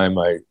point in time,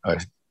 I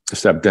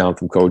stepped down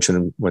from coaching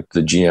and went to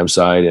the GM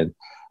side. And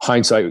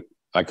hindsight,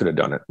 I could have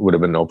done it. Would have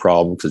been no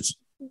problem because,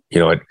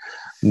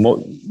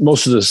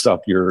 most of the stuff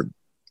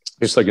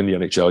it's like in the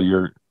NHL,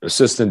 your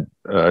assistant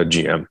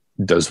GM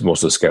does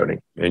most of the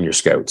scouting and your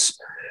scouts.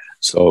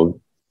 So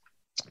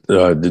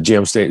the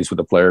GM stays with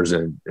the players.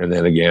 And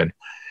then again,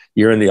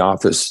 you're in the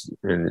office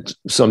and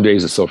some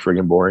days it's so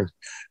friggin' boring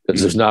because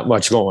there's not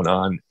much going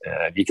on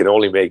and you can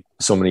only make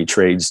so many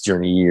trades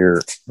during the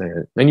year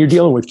and you're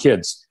dealing with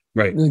kids.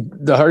 Right.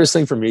 The hardest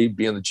thing for me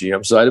being the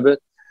GM side of it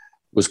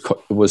was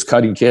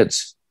cutting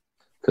kids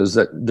because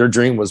their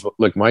dream was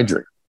like my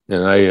dream.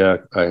 and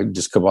I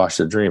just kiboshed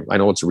the dream. I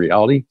know it's a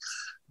reality,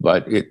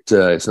 but it's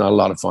not a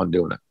lot of fun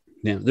doing it.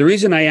 Yeah. The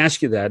reason I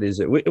ask you that is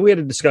that we had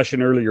a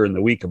discussion earlier in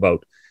the week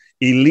about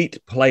elite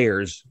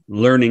players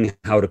learning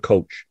how to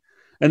coach.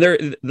 And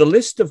the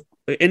list of,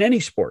 in any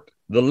sport,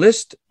 the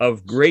list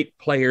of great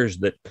players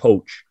that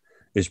coach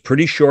is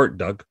pretty short,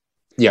 Doug.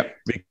 Yeah.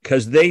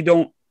 Because they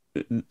don't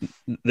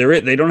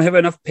have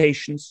enough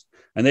patience,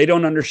 and they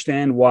don't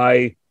understand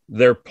why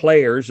their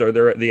players or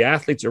the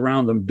athletes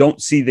around them don't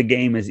see the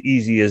game as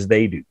easy as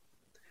they do.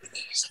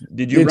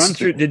 Did you run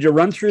through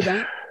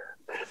that?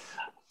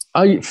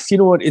 You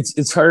know what?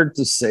 It's hard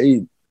to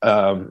say.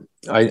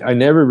 I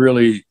never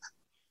really,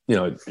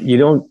 you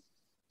don't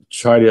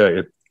try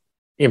to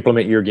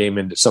implement your game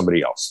into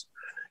somebody else.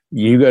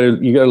 You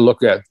gotta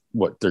look at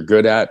what they're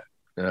good at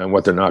and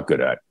what they're not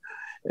good at,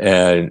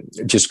 and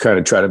just kind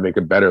of try to make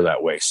it better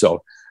that way.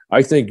 So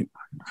I think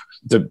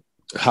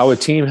how a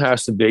team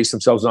has to base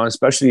themselves on,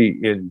 especially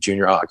in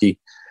junior hockey,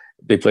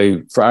 they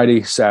play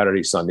Friday,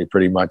 Saturday, Sunday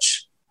pretty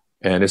much,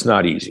 and it's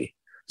not easy.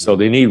 So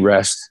they need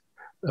rest.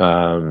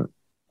 You've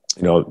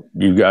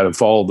got to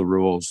follow the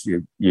rules.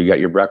 You got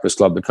your breakfast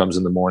club that comes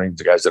in the morning,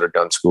 the guys that are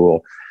done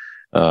school.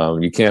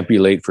 You can't be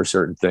late for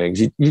certain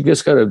things. You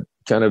just got to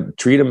kind of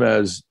treat them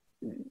as,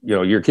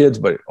 your kids,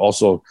 but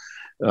also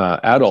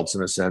adults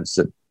in a sense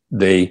that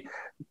they,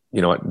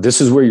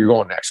 this is where you're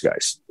going next,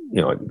 guys.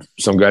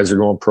 Some guys are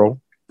going pro,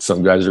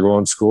 some guys are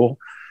going to school.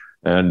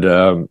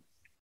 And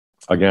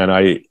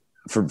again,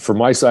 for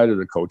my side of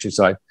the coaching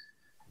side,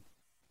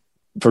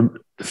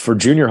 for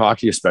junior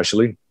hockey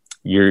especially,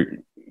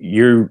 you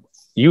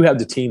have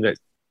the team that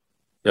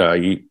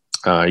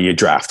you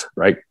draft,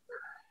 right?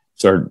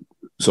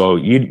 So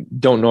you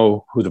don't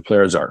know who the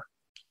players are.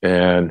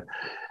 And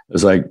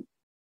it's like,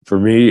 for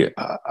me,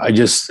 I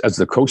just, as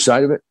the coach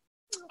side of it,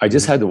 I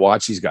just had to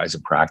watch these guys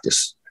in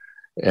practice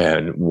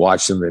and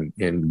watch them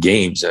in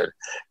games. And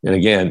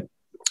again,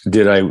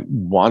 did I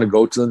want to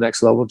go to the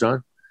next level,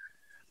 John?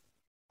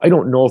 I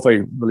don't know if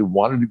I really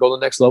wanted to go to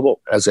the next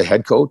level as a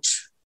head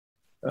coach.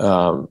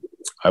 I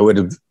would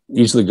have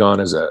easily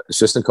gone as an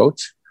assistant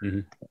coach.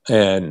 Mm-hmm.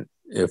 And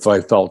if I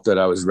felt that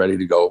I was ready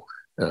to go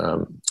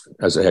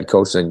as a head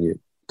coach, then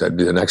that'd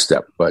be the next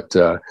step. But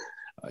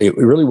it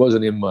really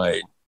wasn't in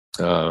my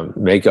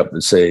makeup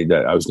to say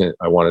that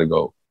I wanted to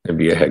go and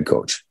be a head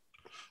coach.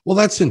 Well,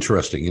 that's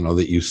interesting,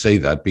 that you say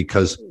that,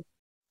 because,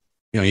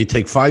 you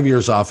take 5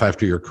 years off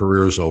after your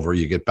career is over,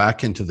 you get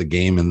back into the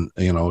game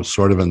and,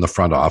 sort of in the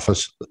front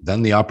office,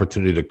 then the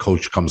opportunity to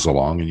coach comes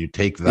along and you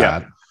take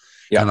that.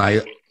 Yeah. And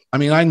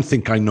I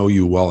think I know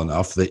you well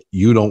enough that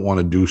you don't want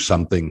to do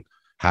something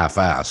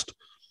half-assed.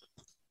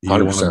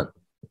 100%.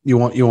 You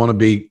want to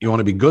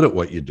be good at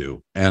what you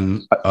do.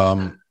 And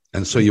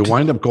so you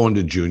wind up going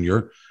to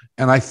junior.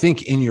 And I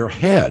think in your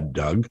head,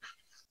 Doug,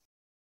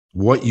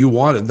 what you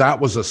wanted, that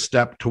was a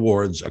step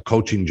towards a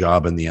coaching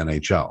job in the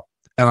NHL.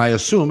 And I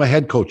assume a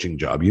head coaching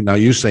job. Now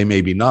you say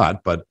maybe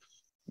not, but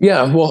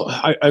yeah, well,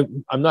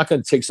 I'm not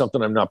going to take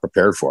something I'm not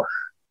prepared for.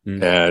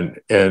 Mm.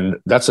 And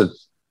that's like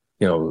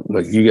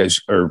you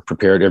guys are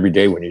prepared every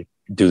day when you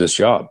do this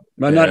job.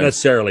 Well, not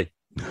necessarily.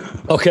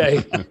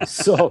 Okay.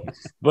 So,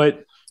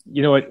 but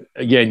you know what,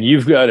 again,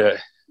 you've got to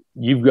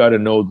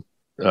know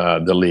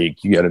the league.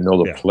 You got to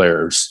know the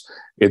players.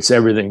 It's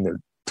everything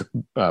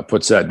that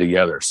puts that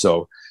together.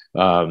 So,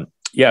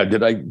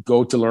 did I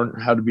go to learn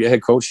how to be a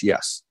head coach?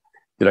 Yes.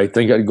 Did I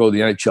think I'd go to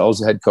the NHL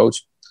as a head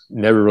coach?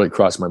 Never really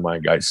crossed my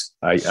mind, guys.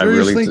 I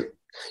really,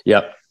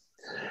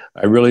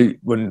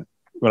 when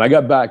I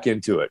got back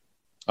into it,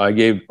 I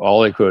gave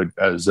all I could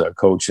as a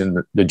coach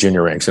in the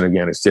junior ranks. And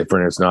again, it's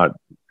different. It's not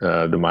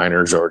the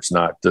minors, or it's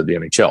not the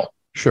NHL.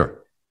 Sure.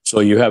 So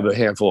you have a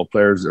handful of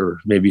players, or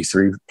maybe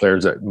 3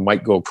 players that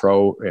might go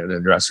pro, and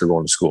then the rest are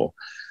going to school.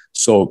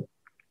 So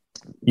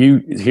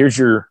here's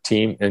your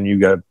team, and you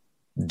got to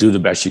do the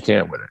best you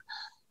can with it.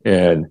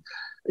 And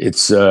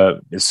it's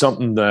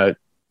something that,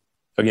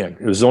 again,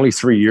 it was only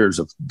 3 years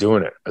of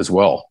doing it as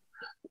well.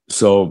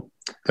 So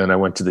then I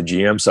went to the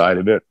GM side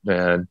of it,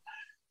 and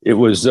it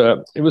was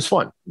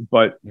fun.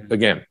 But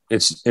again,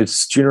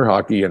 it's junior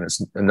hockey, and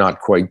it's not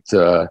quite,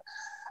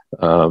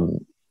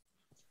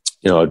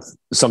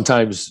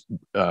 sometimes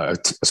a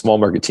small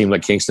market team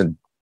like Kingston,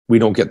 we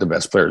don't get the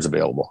best players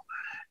available.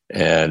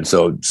 And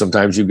so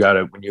sometimes you got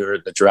to, when you're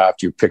in the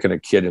draft, you're picking a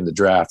kid in the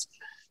draft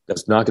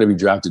that's not going to be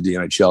drafted to the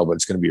NHL, but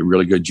it's going to be a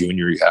really good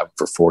junior you have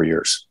for 4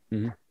 years.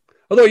 Mm-hmm.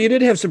 Although you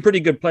did have some pretty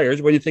good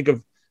players. When you think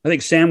of, I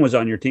think Sam was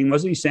on your team,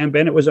 wasn't he? Sam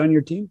Bennett was on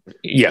your team?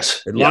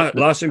 Yes.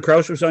 Lawson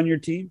Krause was on your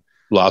team?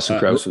 Lawson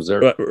Krause was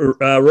there.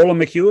 Roland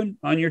McEwen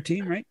on your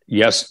team, right?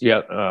 Yes.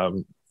 Yeah.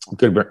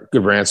 Good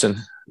Branson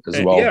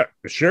as well. Yeah,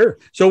 sure.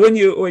 So when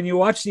you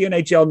watch the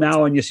NHL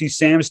now and you see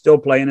Sam still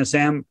playing, and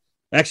Sam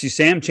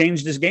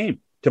changed his game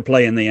to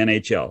play in the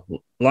NHL.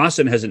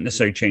 Lawson hasn't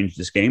necessarily changed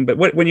his game, but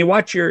when you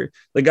watch the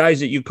guys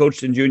that you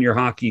coached in junior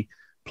hockey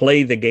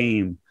play the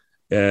game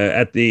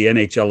at the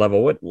NHL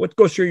level, what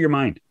goes through your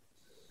mind?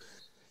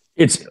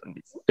 It's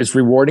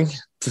rewarding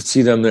to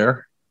see them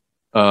there.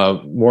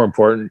 More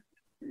important,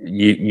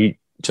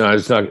 it's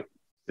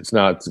It's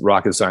not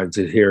rocket science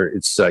here.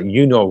 It's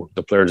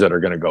the players that are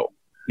going to go.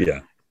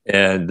 Yeah.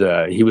 And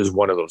he was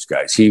one of those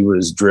guys. He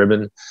was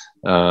driven.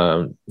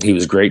 He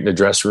was great in the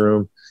dressing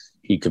room.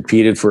 He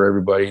competed for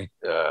everybody,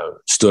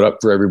 stood up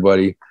for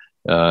everybody.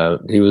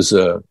 He was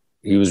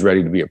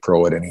ready to be a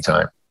pro at any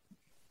time.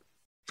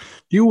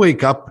 Do you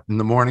wake up in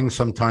the morning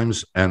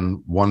sometimes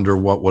and wonder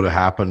what would have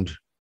happened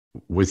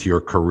with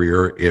your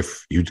career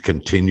if you'd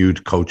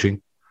continued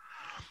coaching?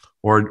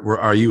 Or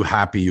are you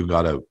happy you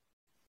got out?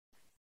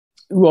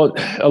 Well,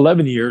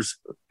 11 years,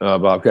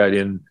 Bob got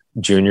in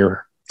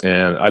junior,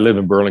 and I live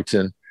in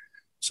Burlington.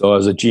 So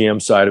as a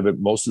GM side of it,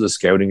 most of the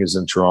scouting is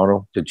in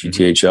Toronto, the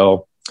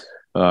GTHL.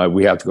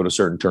 We have to go to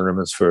certain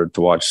tournaments to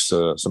watch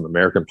some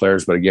American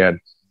players. But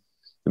again,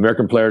 the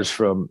American players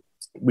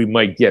we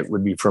might get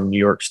would be from New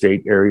York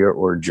State area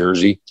or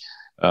Jersey.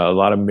 A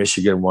lot of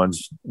Michigan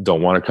ones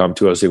don't want to come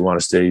to us. They want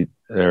to stay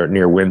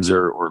near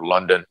Windsor or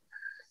London,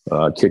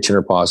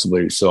 Kitchener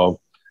possibly. So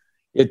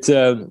it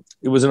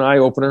was an eye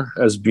opener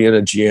as being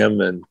a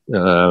GM, and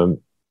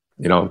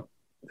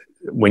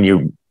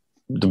when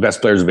the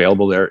best players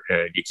available there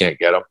and you can't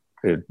get them,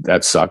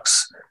 that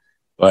sucks.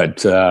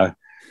 But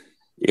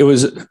it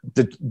was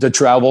the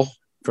travel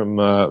from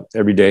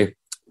every day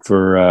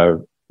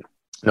for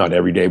not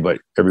every day, but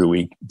every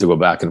week to go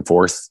back and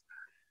forth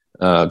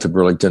to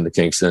Burlington, to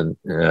Kingston,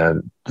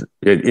 and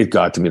it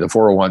got to me. The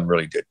 401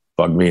 really did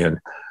bug me, and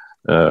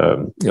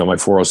my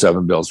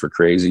 407 bills were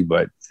crazy,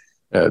 but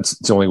it's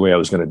the only way I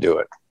was going to do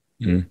it.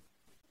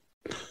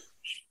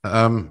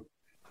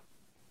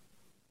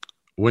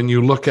 When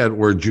you look at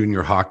where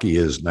junior hockey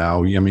is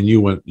now, I mean,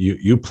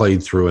 you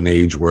played through an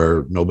age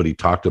where nobody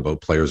talked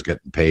about players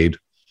getting paid.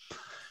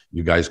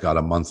 You guys got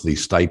a monthly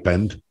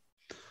stipend.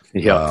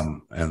 Yeah.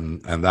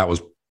 And that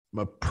was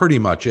pretty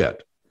much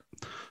it.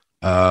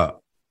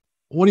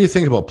 What do you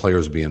think about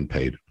players being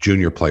paid,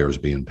 junior players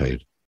being paid?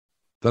 Is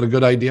that a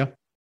good idea?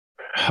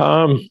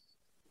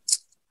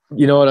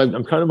 You know what?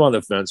 I'm kind of on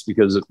the fence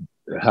because of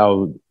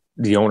how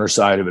the owner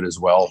side of it as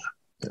well,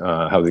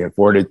 how they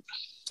afford it.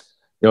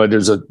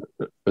 There's a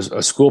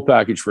school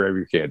package for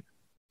every kid.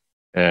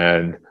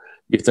 And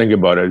you think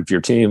about it, if your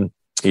team,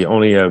 you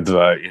only have,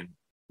 in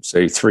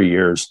say 3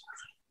 years,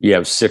 you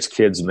have 6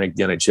 kids that make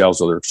the NHL,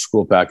 so their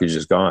school package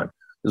is gone.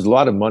 There's a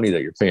lot of money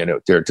that you're paying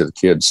out there to the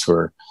kids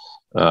for,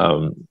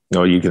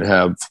 you can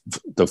have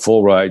the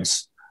full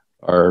rides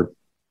are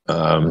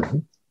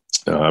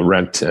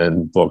rent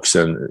and books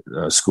and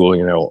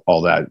schooling and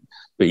all that,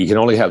 but you can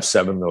only have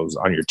 7 of those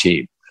on your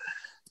team.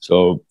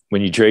 So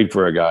when you trade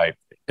for a guy,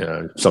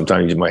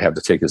 sometimes you might have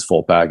to take his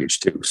full package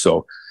too.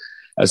 So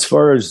as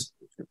far as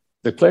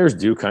the players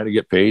do kind of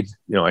get paid,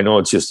 I know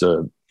it's just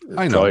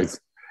probably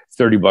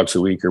 $30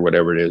 a week or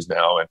whatever it is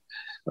now.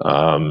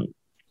 And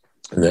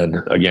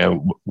then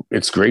again,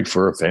 it's great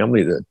for a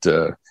family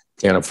that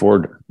can't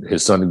afford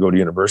his son to go to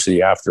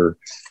university after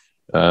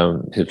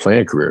his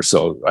playing career.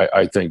 So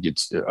I think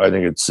it's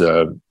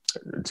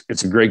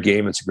a great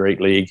game. It's a great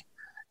league.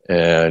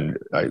 And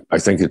I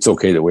think it's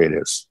okay the way it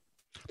is.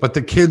 But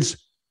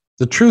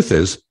the truth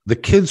is, the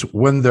kids,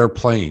 when they're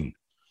playing,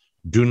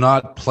 do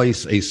not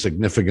place a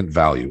significant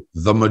value.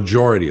 The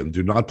majority of them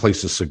do not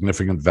place a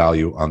significant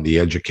value on the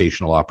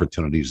educational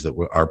opportunities that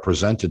are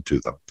presented to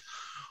them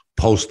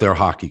post their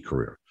hockey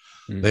career.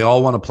 Mm-hmm. They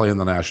all want to play in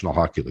the National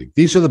Hockey League.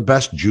 These are the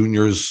best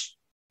juniors,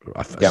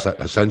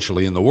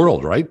 essentially, in the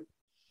world, right?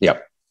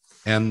 Yep.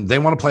 And they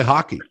want to play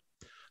hockey.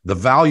 The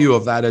value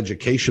of that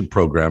education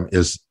program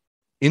is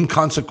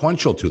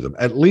inconsequential to them,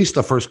 at least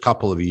the first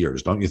couple of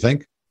years, don't you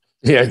think?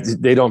 Yeah,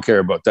 they don't care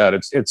about that.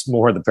 It's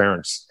more the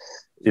parents.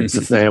 It's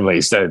the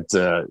families that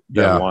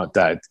want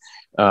that.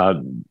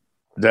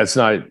 That's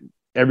not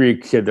every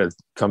kid that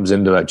comes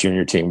into that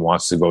junior team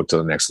wants to go to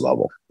the next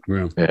level.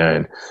 Yeah.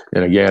 And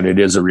again, it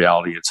is a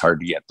reality. It's hard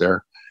to get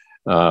there.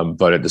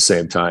 But at the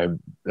same time,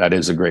 that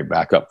is a great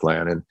backup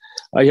plan. And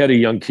I had a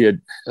young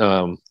kid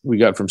we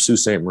got from Sault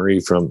Ste. Marie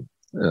from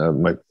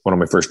one of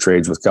my first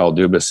trades with Cal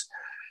Dubas.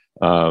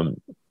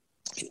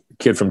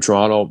 Kid from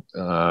Toronto,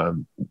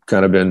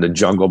 kind of in the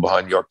jungle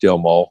behind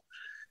Yorkdale Mall.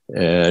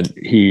 And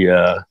he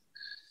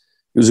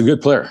was a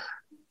good player.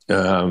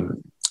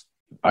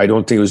 I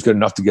don't think he was good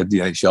enough to get the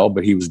NHL,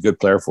 but he was a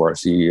good player for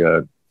us. He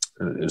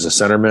was a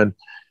centerman.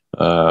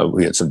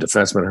 We had some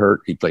defensemen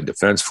hurt. He played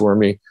defense for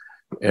me.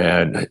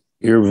 And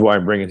here's why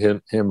I'm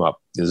bringing him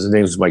up. His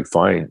name is Mike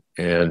Fine.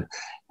 And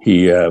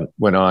he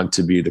went on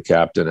to be the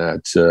captain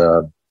at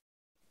the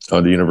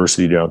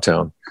university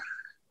downtown.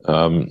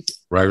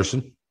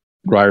 Ryerson.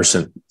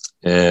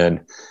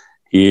 And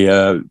he,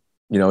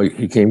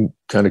 he came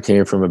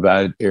from a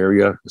bad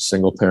area, a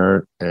single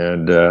parent,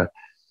 and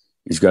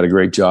he's got a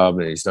great job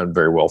and he's done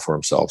very well for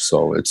himself.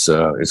 So it's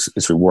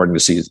rewarding to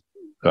see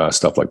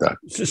stuff like that.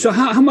 So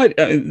how might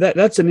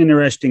that's an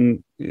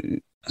interesting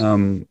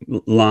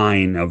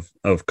line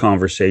of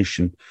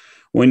conversation.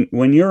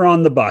 When you're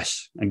on the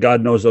bus, and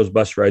God knows those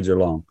bus rides are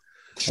long,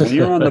 when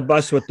you're on the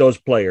bus with those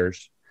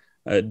players,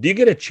 do you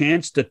get a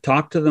chance to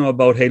talk to them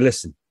about, hey,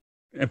 listen,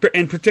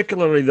 and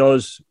particularly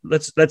those,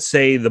 let's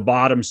say the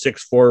bottom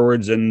 6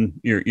 forwards and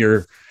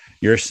your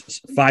your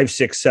 5,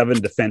 6, 7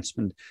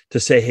 defensemen to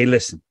say, hey,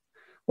 listen,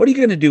 what are you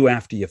going to do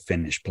after you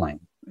finish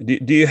playing?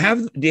 Do you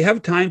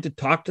have time to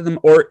talk to them,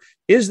 or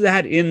is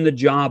that in the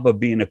job of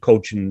being a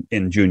coach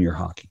in junior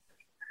hockey?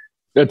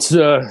 It's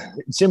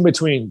in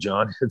between,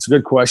 John. It's a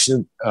good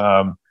question.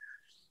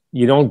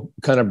 You don't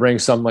kind of bring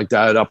something like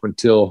that up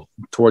until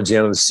towards the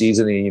end of the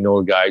season, and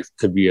a guy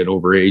could be an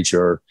overage,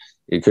 or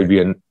it could be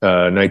a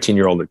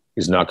 19-year-old that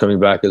is not coming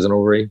back as an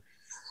overage.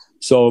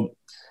 So,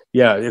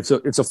 yeah, it's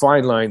a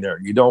fine line there.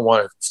 You don't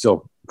want to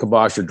still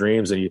kibosh your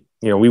dreams, and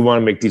we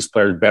want to make these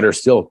players better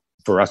still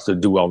for us to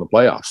do well in the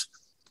playoffs.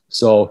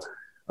 So,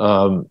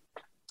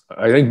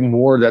 I think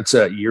more that's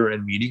at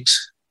year-end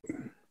meetings,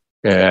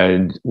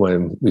 and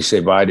when we say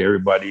bye to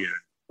everybody,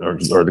 or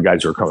the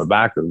guys who are coming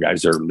back, or the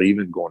guys that are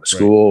leaving, going to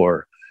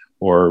school,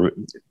 or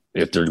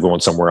if they're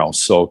going somewhere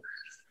else. So,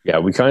 yeah,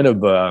 we kind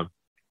of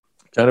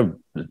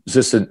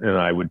assistant and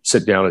I would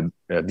sit down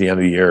at the end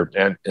of the year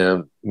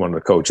and one of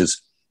the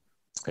coaches,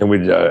 and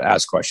we'd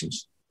ask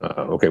questions.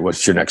 Okay,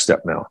 what's your next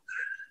step now?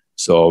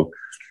 So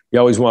you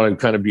always want to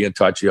kind of be in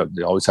touch. You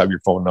always have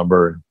your phone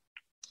number, and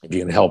if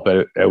you can help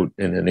out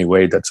in any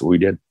way, that's what we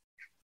did.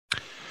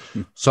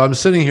 So I'm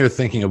sitting here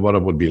thinking of what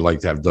it would be like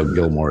to have Doug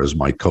Gilmour as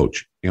my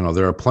coach.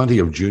 There are plenty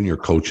of junior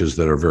coaches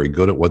that are very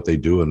good at what they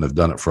do and have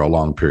done it for a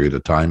long period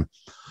of time.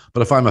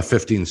 But if I'm a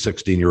 15,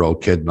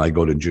 16-year-old kid and I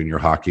go to junior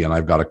hockey and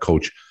I've got a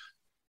coach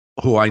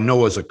who I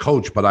know as a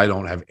coach, but I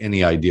don't have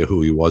any idea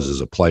who he was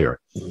as a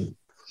player,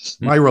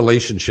 my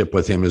relationship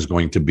with him is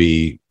going to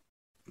be,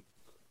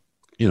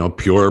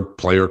 pure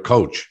player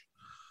coach.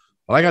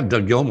 But I got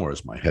Doug Gilmour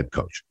as my head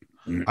coach.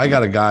 I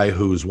got a guy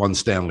who's won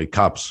Stanley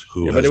Cups.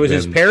 But it was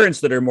his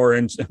parents that are more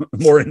in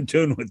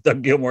tune with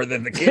Doug Gilmour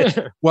than the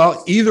kid.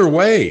 Well, either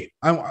way,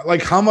 I'm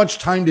like, how much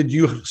time did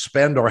you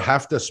spend or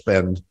have to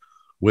spend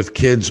with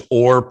kids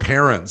or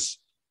parents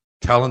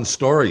telling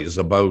stories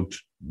about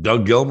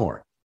Doug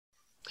Gilmour?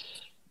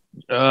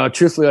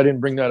 Truthfully, I didn't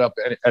bring that up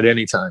at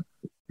any time.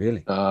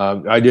 Really?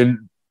 I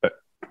didn't.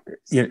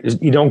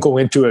 You don't go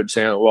into it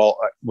saying, "Well,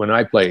 when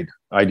I played,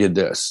 I did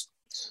this."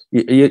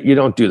 You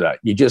don't do that.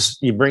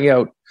 You bring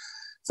out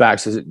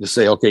facts to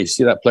say, "Okay,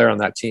 see that player on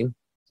that team?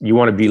 You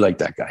want to be like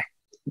that guy.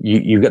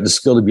 You got the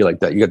skill to be like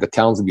that. You got the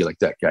talent to be like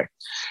that guy."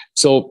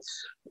 So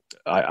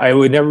I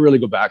would never really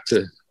go back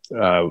to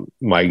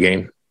my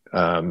game.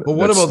 But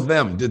what about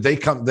them? Did they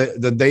come?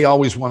 Did they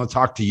always want to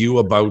talk to you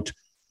about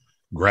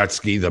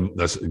Gretzky,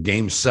 the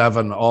Game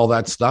 7, all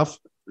that stuff?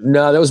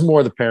 No, that was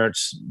more the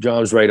parents. John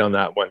was right on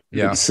that one.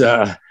 Yeah,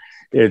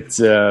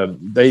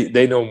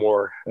 they know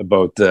more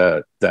about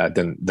that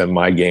than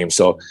my game.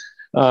 So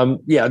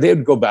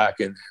they'd go back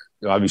and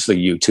obviously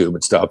YouTube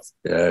and stuff,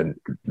 and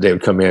they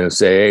would come in and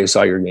say, "Hey, I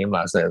saw your game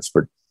last night."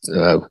 But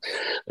a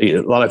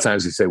lot of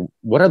times they say,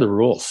 "What are the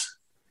rules?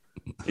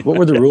 What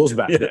were the rules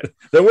back then?"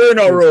 There were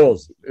no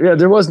rules. Yeah,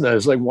 there wasn't. It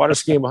was like water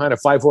skiing behind a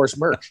 5-horse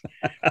Merc.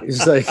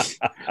 It's like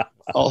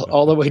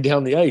all the way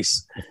down the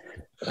ice.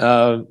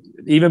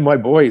 Even my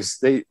boys,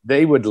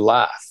 they would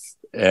laugh.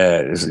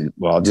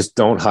 Well, just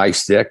don't high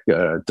stick,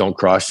 don't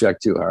cross check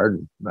too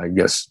hard. I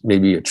guess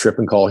maybe a trip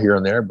and call here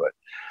and there, but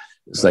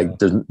it's like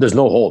there's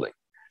no holding.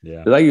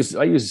 Yeah, I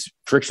use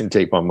friction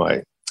tape on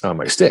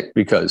my stick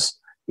because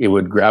it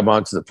would grab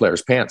onto the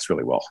player's pants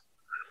really well,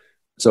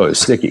 so it's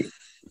sticky.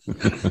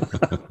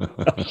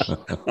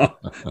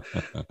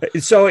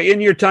 So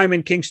in your time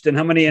in Kingston,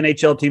 how many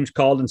NHL teams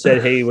called and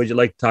said, "Hey, would you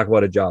like to talk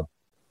about a job?"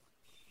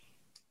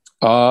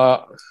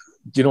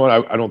 Do you know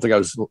what? I don't think I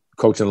was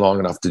coaching long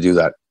enough to do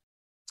that.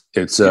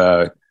 It's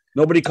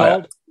nobody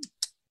called.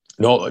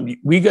 No,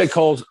 we get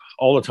calls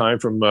all the time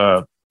from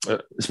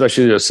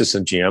especially the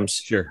assistant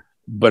GMs. Sure,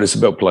 but it's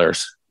about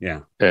players.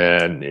 Yeah,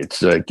 and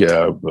it's like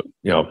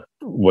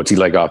what's he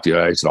like off the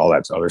ice and all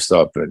that other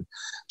stuff. And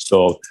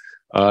so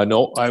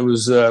no, I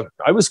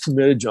was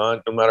committed,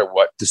 John, no matter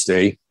what, to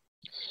stay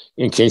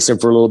in Kingston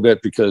for a little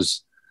bit,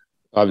 because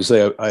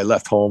obviously I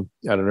left home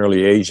at an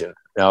early age, and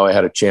now I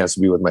had a chance to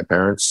be with my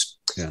parents.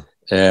 Yeah.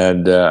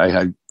 And I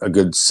had a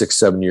good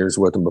 6-7 years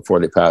with them before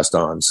they passed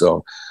on.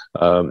 So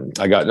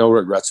I got no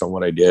regrets on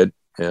what I did,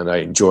 and I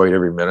enjoyed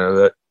every minute of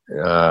it.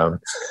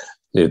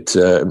 It's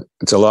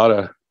a lot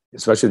of,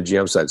 especially the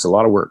GM side, it's a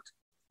lot of work.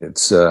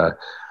 It's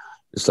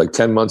like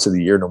 10 months of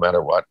the year, no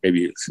matter what,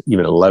 maybe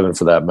even 11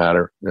 for that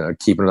matter,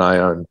 keeping an eye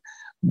on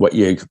what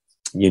you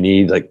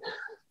need. Like,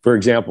 for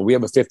example, we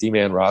have a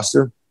 50-man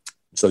roster.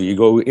 So you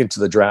go into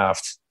the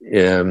draft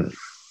and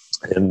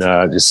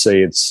just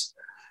say it's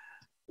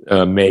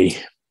May,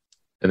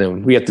 and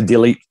then we have to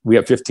delete. We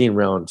have 15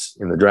 rounds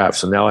in the draft,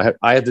 so now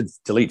I had to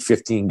delete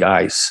 15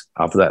 guys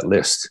off of that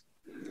list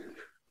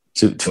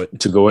to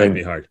go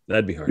in.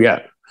 That'd be hard.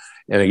 Yeah,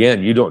 and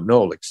again, you don't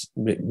know. Like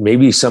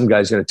maybe some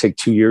guy's going to take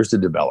 2 years to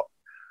develop,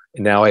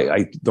 and now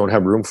I don't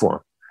have room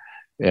for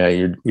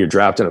him. You're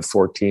drafting a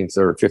 14th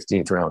or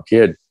 15th round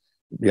kid.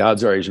 The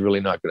odds are he's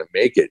really not going to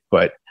make it,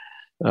 but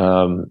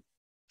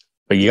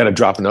you got to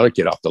drop another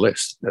kid off the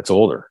list that's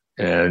older.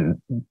 And,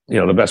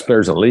 the best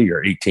players in the league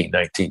are 18,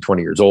 19,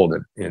 20 years old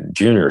in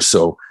juniors.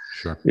 So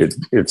sure.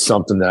 It's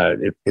something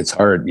that it's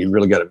hard. You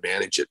really got to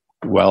manage it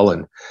well.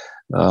 And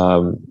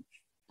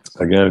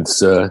again,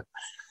 it's a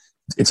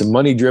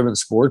money-driven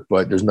sport,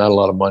 but there's not a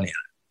lot of money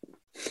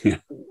in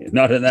it.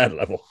 Not at that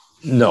level.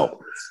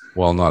 No.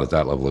 Well, not at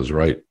that level is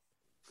right.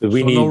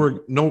 We need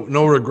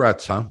no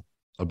regrets, huh?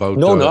 About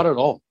not at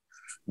all.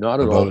 Not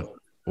at all.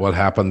 What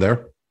happened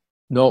there?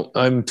 No,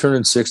 I'm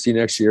turning 60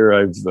 next year.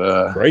 I've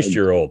Christ,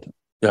 you're old.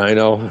 I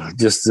know.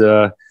 Just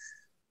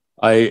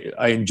I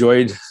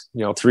enjoyed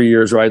 3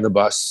 years riding the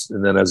bus,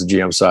 and then as a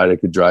GM side, I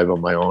could drive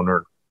on my own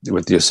or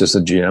with the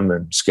assistant GM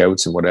and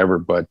scouts and whatever.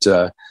 But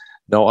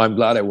no, I'm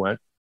glad I went.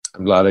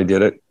 I'm glad I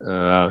did it.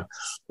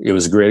 It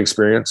was a great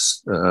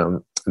experience.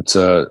 It's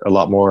a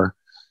lot more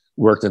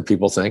work than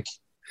people think,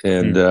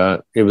 and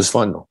it was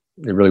fun though.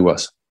 It really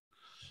was.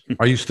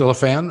 Are you still a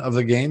fan of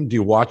the game? Do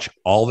you watch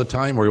all the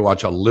time, or you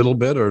watch a little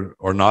bit,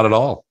 or not at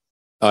all?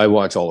 I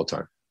watch all the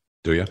time.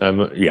 Do you?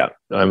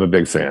 I'm a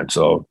big fan.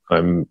 So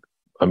I'm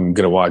going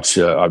to watch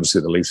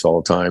obviously the Leafs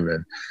all the time,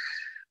 and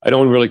I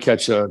don't really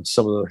catch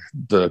some of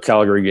the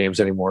Calgary games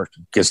anymore. It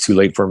gets too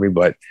late for me,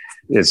 but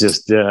it's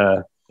just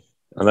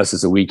unless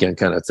it's a weekend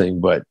kind of thing.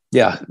 But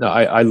yeah, no,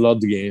 I love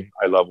the game.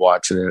 I love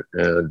watching it,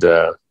 and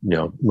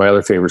my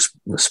other favorite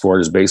sport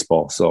is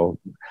baseball. So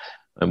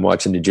I'm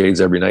watching the Jades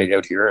every night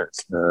out here,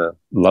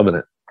 loving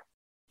it.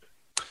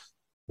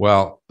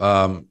 Well,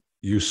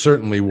 you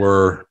certainly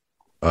were.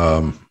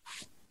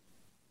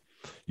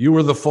 You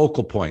were the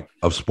focal point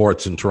of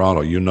sports in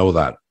Toronto. You know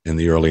that in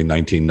the early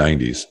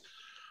 1990s.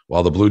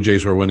 While the Blue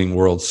Jays were winning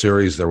World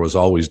Series, there was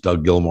always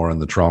Doug Gilmour and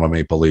the Toronto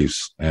Maple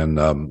Leafs. And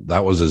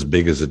that was as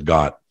big as it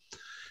got.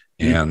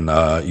 And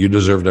you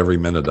deserved every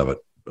minute of it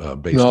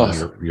based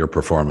on your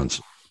performance.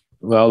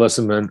 Well,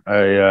 listen, man,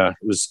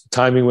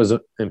 timing was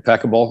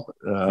impeccable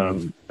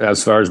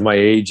as far as my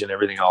age and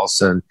everything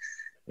else. And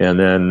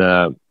then,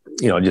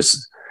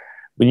 just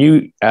when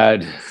you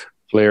add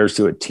players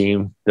to a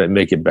team that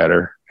make it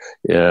better,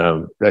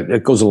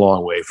 that goes a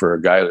long way for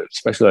a guy,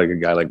 especially like a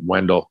guy like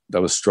Wendell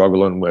that was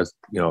struggling with,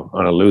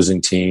 on a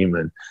losing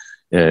team.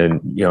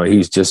 And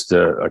he's just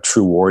a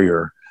true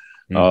warrior.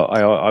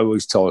 I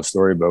always tell a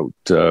story about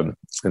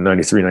in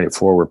 93,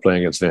 94, we're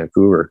playing against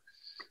Vancouver,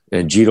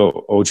 and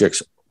Gito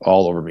Ojek's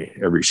all over me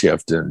every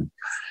shift. And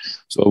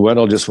so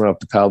Wendell just went up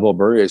to Pavel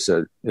Bure. I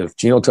said, if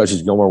Gino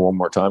touches Gilmour one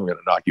more time, I'm going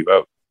to knock you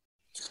out.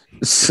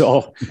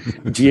 So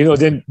Gino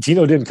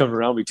didn't come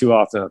around me too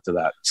often after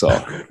that. So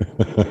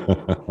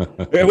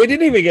we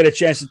didn't even get a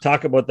chance to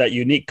talk about that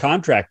unique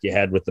contract you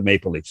had with the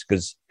Maple Leafs,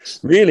 because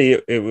really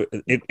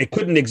it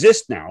couldn't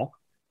exist now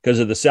because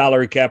of the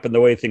salary cap and the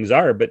way things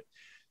are. But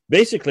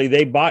basically,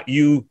 they bought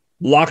you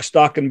lock,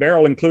 stock, and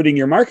barrel, including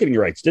your marketing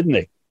rights, didn't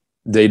they?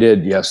 They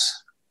did,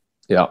 yes.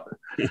 Yeah.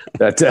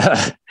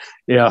 I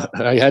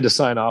had to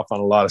sign off on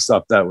a lot of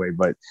stuff that way,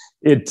 but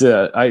it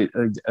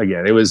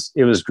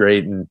was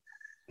great. And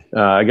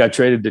I got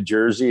traded to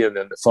Jersey, and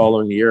then the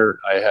following year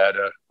I had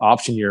an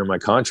option year in my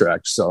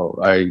contract. So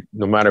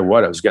no matter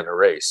what, I was getting a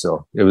raise.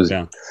 So it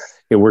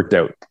worked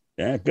out.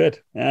 Yeah. Good.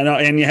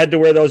 And you had to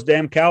wear those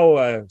damn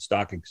cow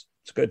stockings.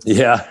 It's good.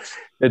 Yeah.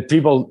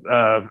 People,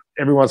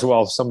 every once in a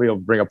while, somebody will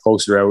bring a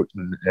poster out,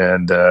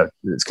 and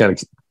it's kind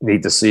of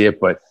neat to see it.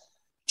 But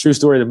true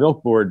story, the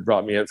milk board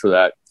brought me in for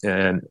that,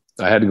 and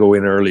I had to go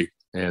in early,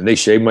 and they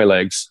shaved my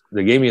legs.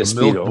 They gave me a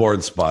Speedo. Milk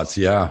board spots,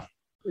 yeah.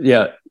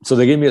 Yeah. So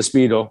they gave me a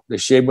Speedo. They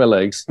shaved my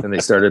legs, and they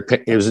started,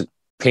 it was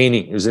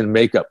painting. It was in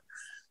makeup.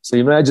 So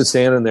you imagine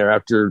standing there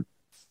after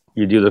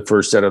you do the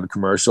first set of the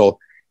commercial.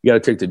 You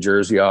got to take the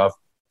jersey off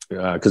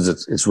because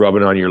it's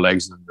rubbing on your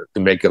legs, and the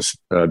makeup's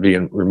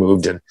being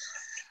removed. And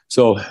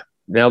so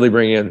now they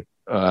bring in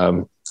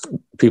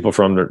people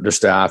from their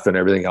staff and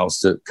everything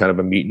else to kind of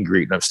a meet and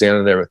greet. And I'm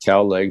standing there with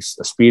cow legs,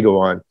 a Speedo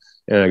on,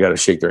 and I got to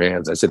shake their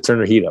hands. I said, turn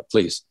the heat up,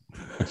 please.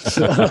 They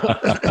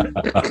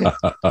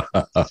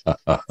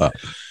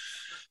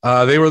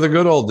were the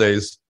good old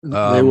days.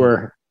 They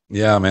were.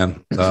 Yeah,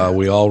 man.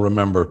 We all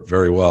remember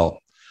very well.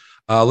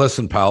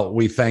 Listen, pal,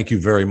 we thank you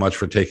very much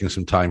for taking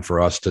some time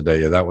for us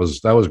today. That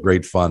was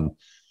great fun.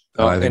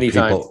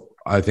 Anytime.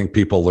 I think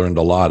people learned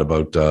a lot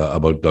about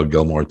Doug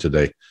Gilmour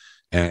today,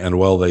 and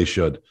well, they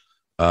should.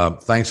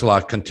 Thanks a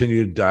lot.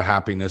 Continued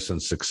happiness and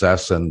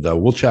success, and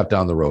we'll chat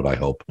down the road, I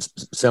hope.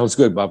 Sounds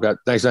good, Bob.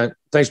 Thanks, man.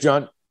 Thanks,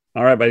 John.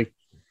 All right, buddy.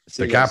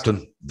 The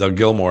captain, Doug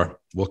Gilmour.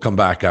 We'll come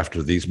back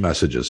after these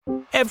messages.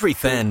 Every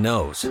fan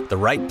knows the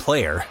right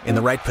player in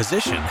the right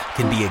position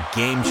can be a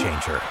game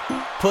changer.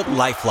 Put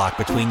LifeLock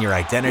between your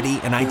identity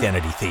and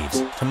identity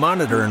thieves to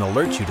monitor and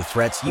alert you to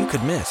threats you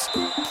could miss.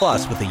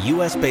 Plus, with a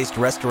U.S.-based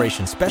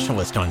restoration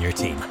specialist on your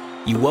team,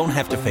 you won't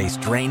have to face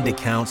drained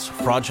accounts,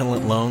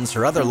 fraudulent loans,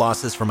 or other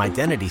losses from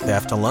identity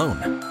theft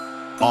alone.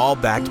 All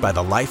backed by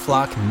the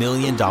LifeLock $1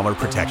 Million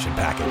Protection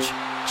Package.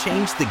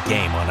 Change the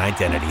game on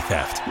identity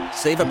theft.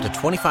 Save up to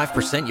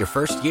 25% your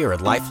first year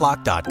at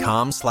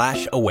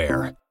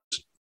LifeLock.com/aware.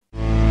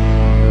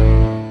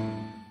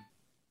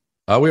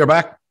 We are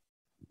back.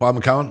 Bob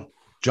McCown,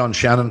 John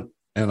Shannon,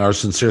 and our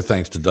sincere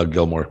thanks to Doug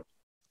Gilmour.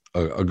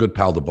 A good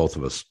pal to both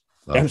of us.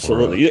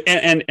 Absolutely.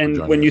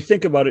 And when you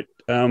think about it,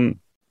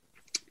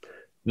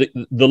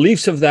 the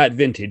Leafs of that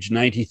vintage,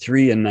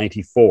 93 and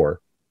 94,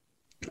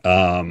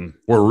 were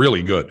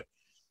really good.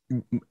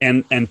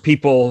 And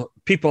people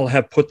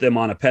have put them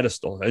on a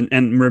pedestal,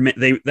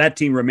 that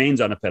team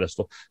remains on a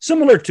pedestal,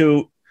 similar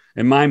to,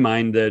 in my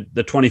mind, the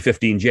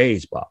 2015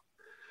 Jays, Bob,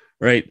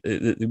 right?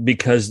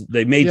 Because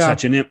they made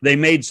such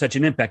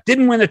an impact.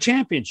 Didn't win a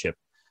championship,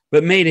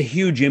 but made a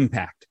huge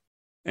impact.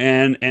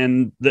 And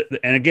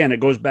again, it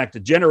goes back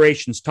to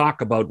generations talk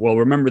about, well,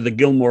 remember the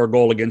Gilmour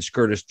goal against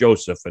Curtis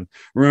Joseph, and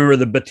remember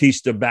the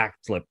Batista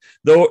backflip.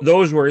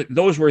 Those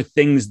were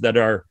things that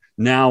are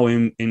now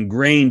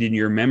ingrained in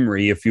your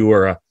memory if you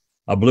were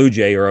a Blue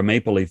Jay or a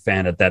Maple Leaf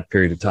fan at that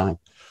period of time.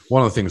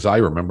 One of the things I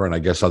remember, and I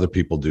guess other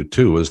people do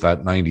too, is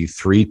that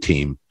 93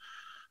 team.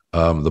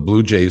 The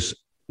Blue Jays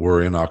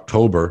were in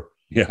October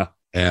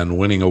and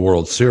winning a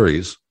World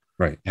Series.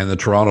 Right. And the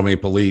Toronto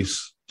Maple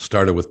Leafs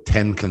started with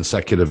 10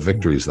 consecutive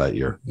victories that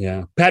year.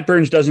 Yeah. Pat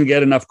Burns doesn't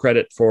get enough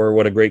credit for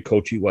what a great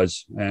coach he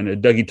was. And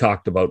Dougie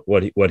talked about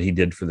what he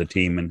did for the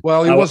team, and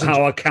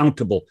how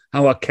accountable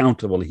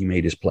he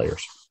made his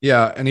players.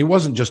 Yeah. And he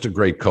wasn't just a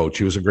great coach.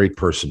 He was a great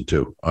person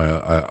too.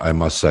 I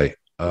must say.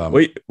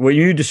 When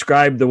you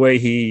described the way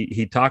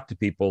he talked to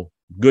people,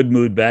 good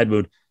mood, bad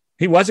mood,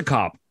 he was a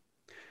cop.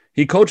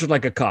 He coached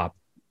like a cop.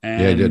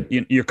 And he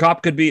did. Your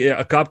cop could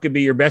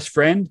be your best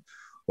friend,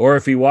 or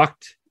if he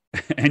walked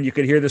and you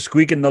could hear the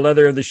squeak in the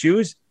leather of the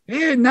shoes,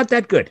 not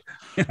that good.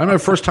 I remember the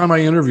first time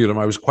I interviewed him,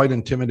 I was quite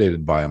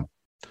intimidated by him.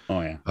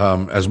 Oh, yeah.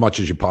 As much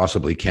as you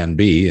possibly can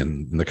be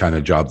in the kind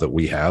of job that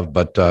we have.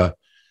 But,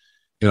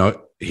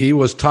 he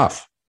was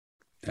tough.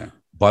 Yeah.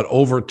 But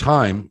over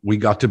time, we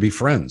got to be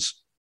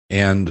friends.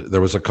 And there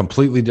was a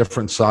completely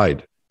different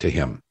side to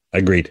him.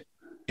 Agreed.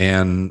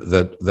 And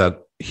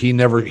that he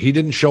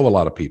didn't show a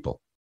lot of people.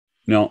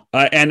 No,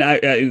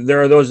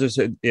 there are those that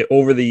said,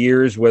 over the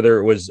years, whether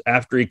it was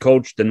after he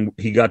coached and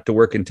he got to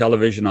work in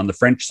television on the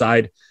French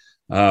side,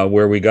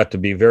 where we got to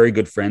be very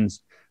good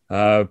friends.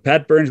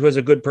 Pat Burns was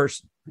a good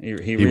person. He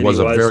really was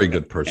a very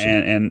good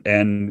person.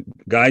 And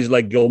guys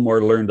like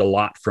Gilmour learned a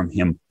lot from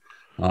him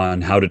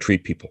on how to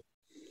treat people.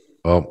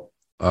 Well,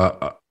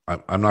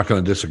 I'm not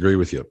going to disagree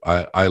with you.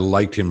 I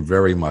liked him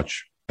very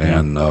much,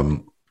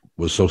 and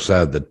was so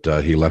sad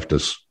that he left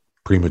us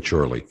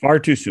prematurely. Far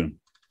too soon.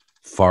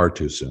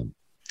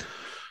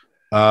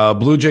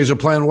 Blue Jays are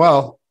playing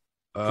well.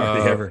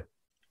 Hardly ever.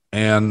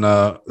 And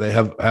they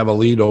have a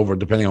lead over,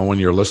 depending on when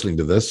you're listening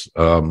to this,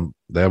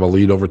 they have a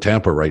lead over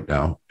Tampa right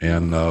now.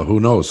 And who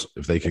knows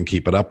if they can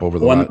keep it up over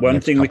the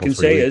one thing we can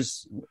say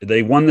is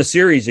they won the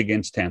series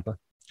against Tampa.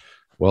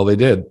 Well, they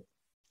did.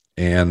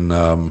 And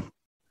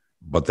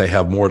but they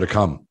have more to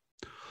come.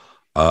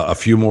 A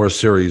few more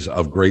series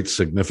of great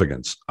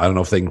significance. I don't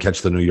know if they can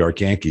catch the New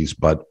York Yankees,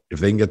 but if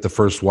they can get the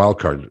first wild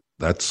card,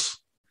 that's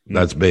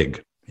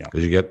big,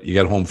 because you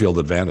get home field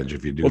advantage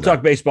if you do. We'll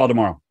talk baseball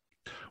tomorrow.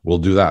 We'll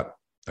do that.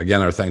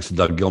 Again, our thanks to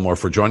Doug Gilmour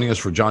for joining us.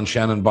 For John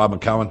Shannon, Bob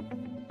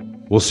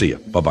McCowan, we'll see you.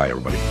 Bye-bye,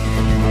 everybody.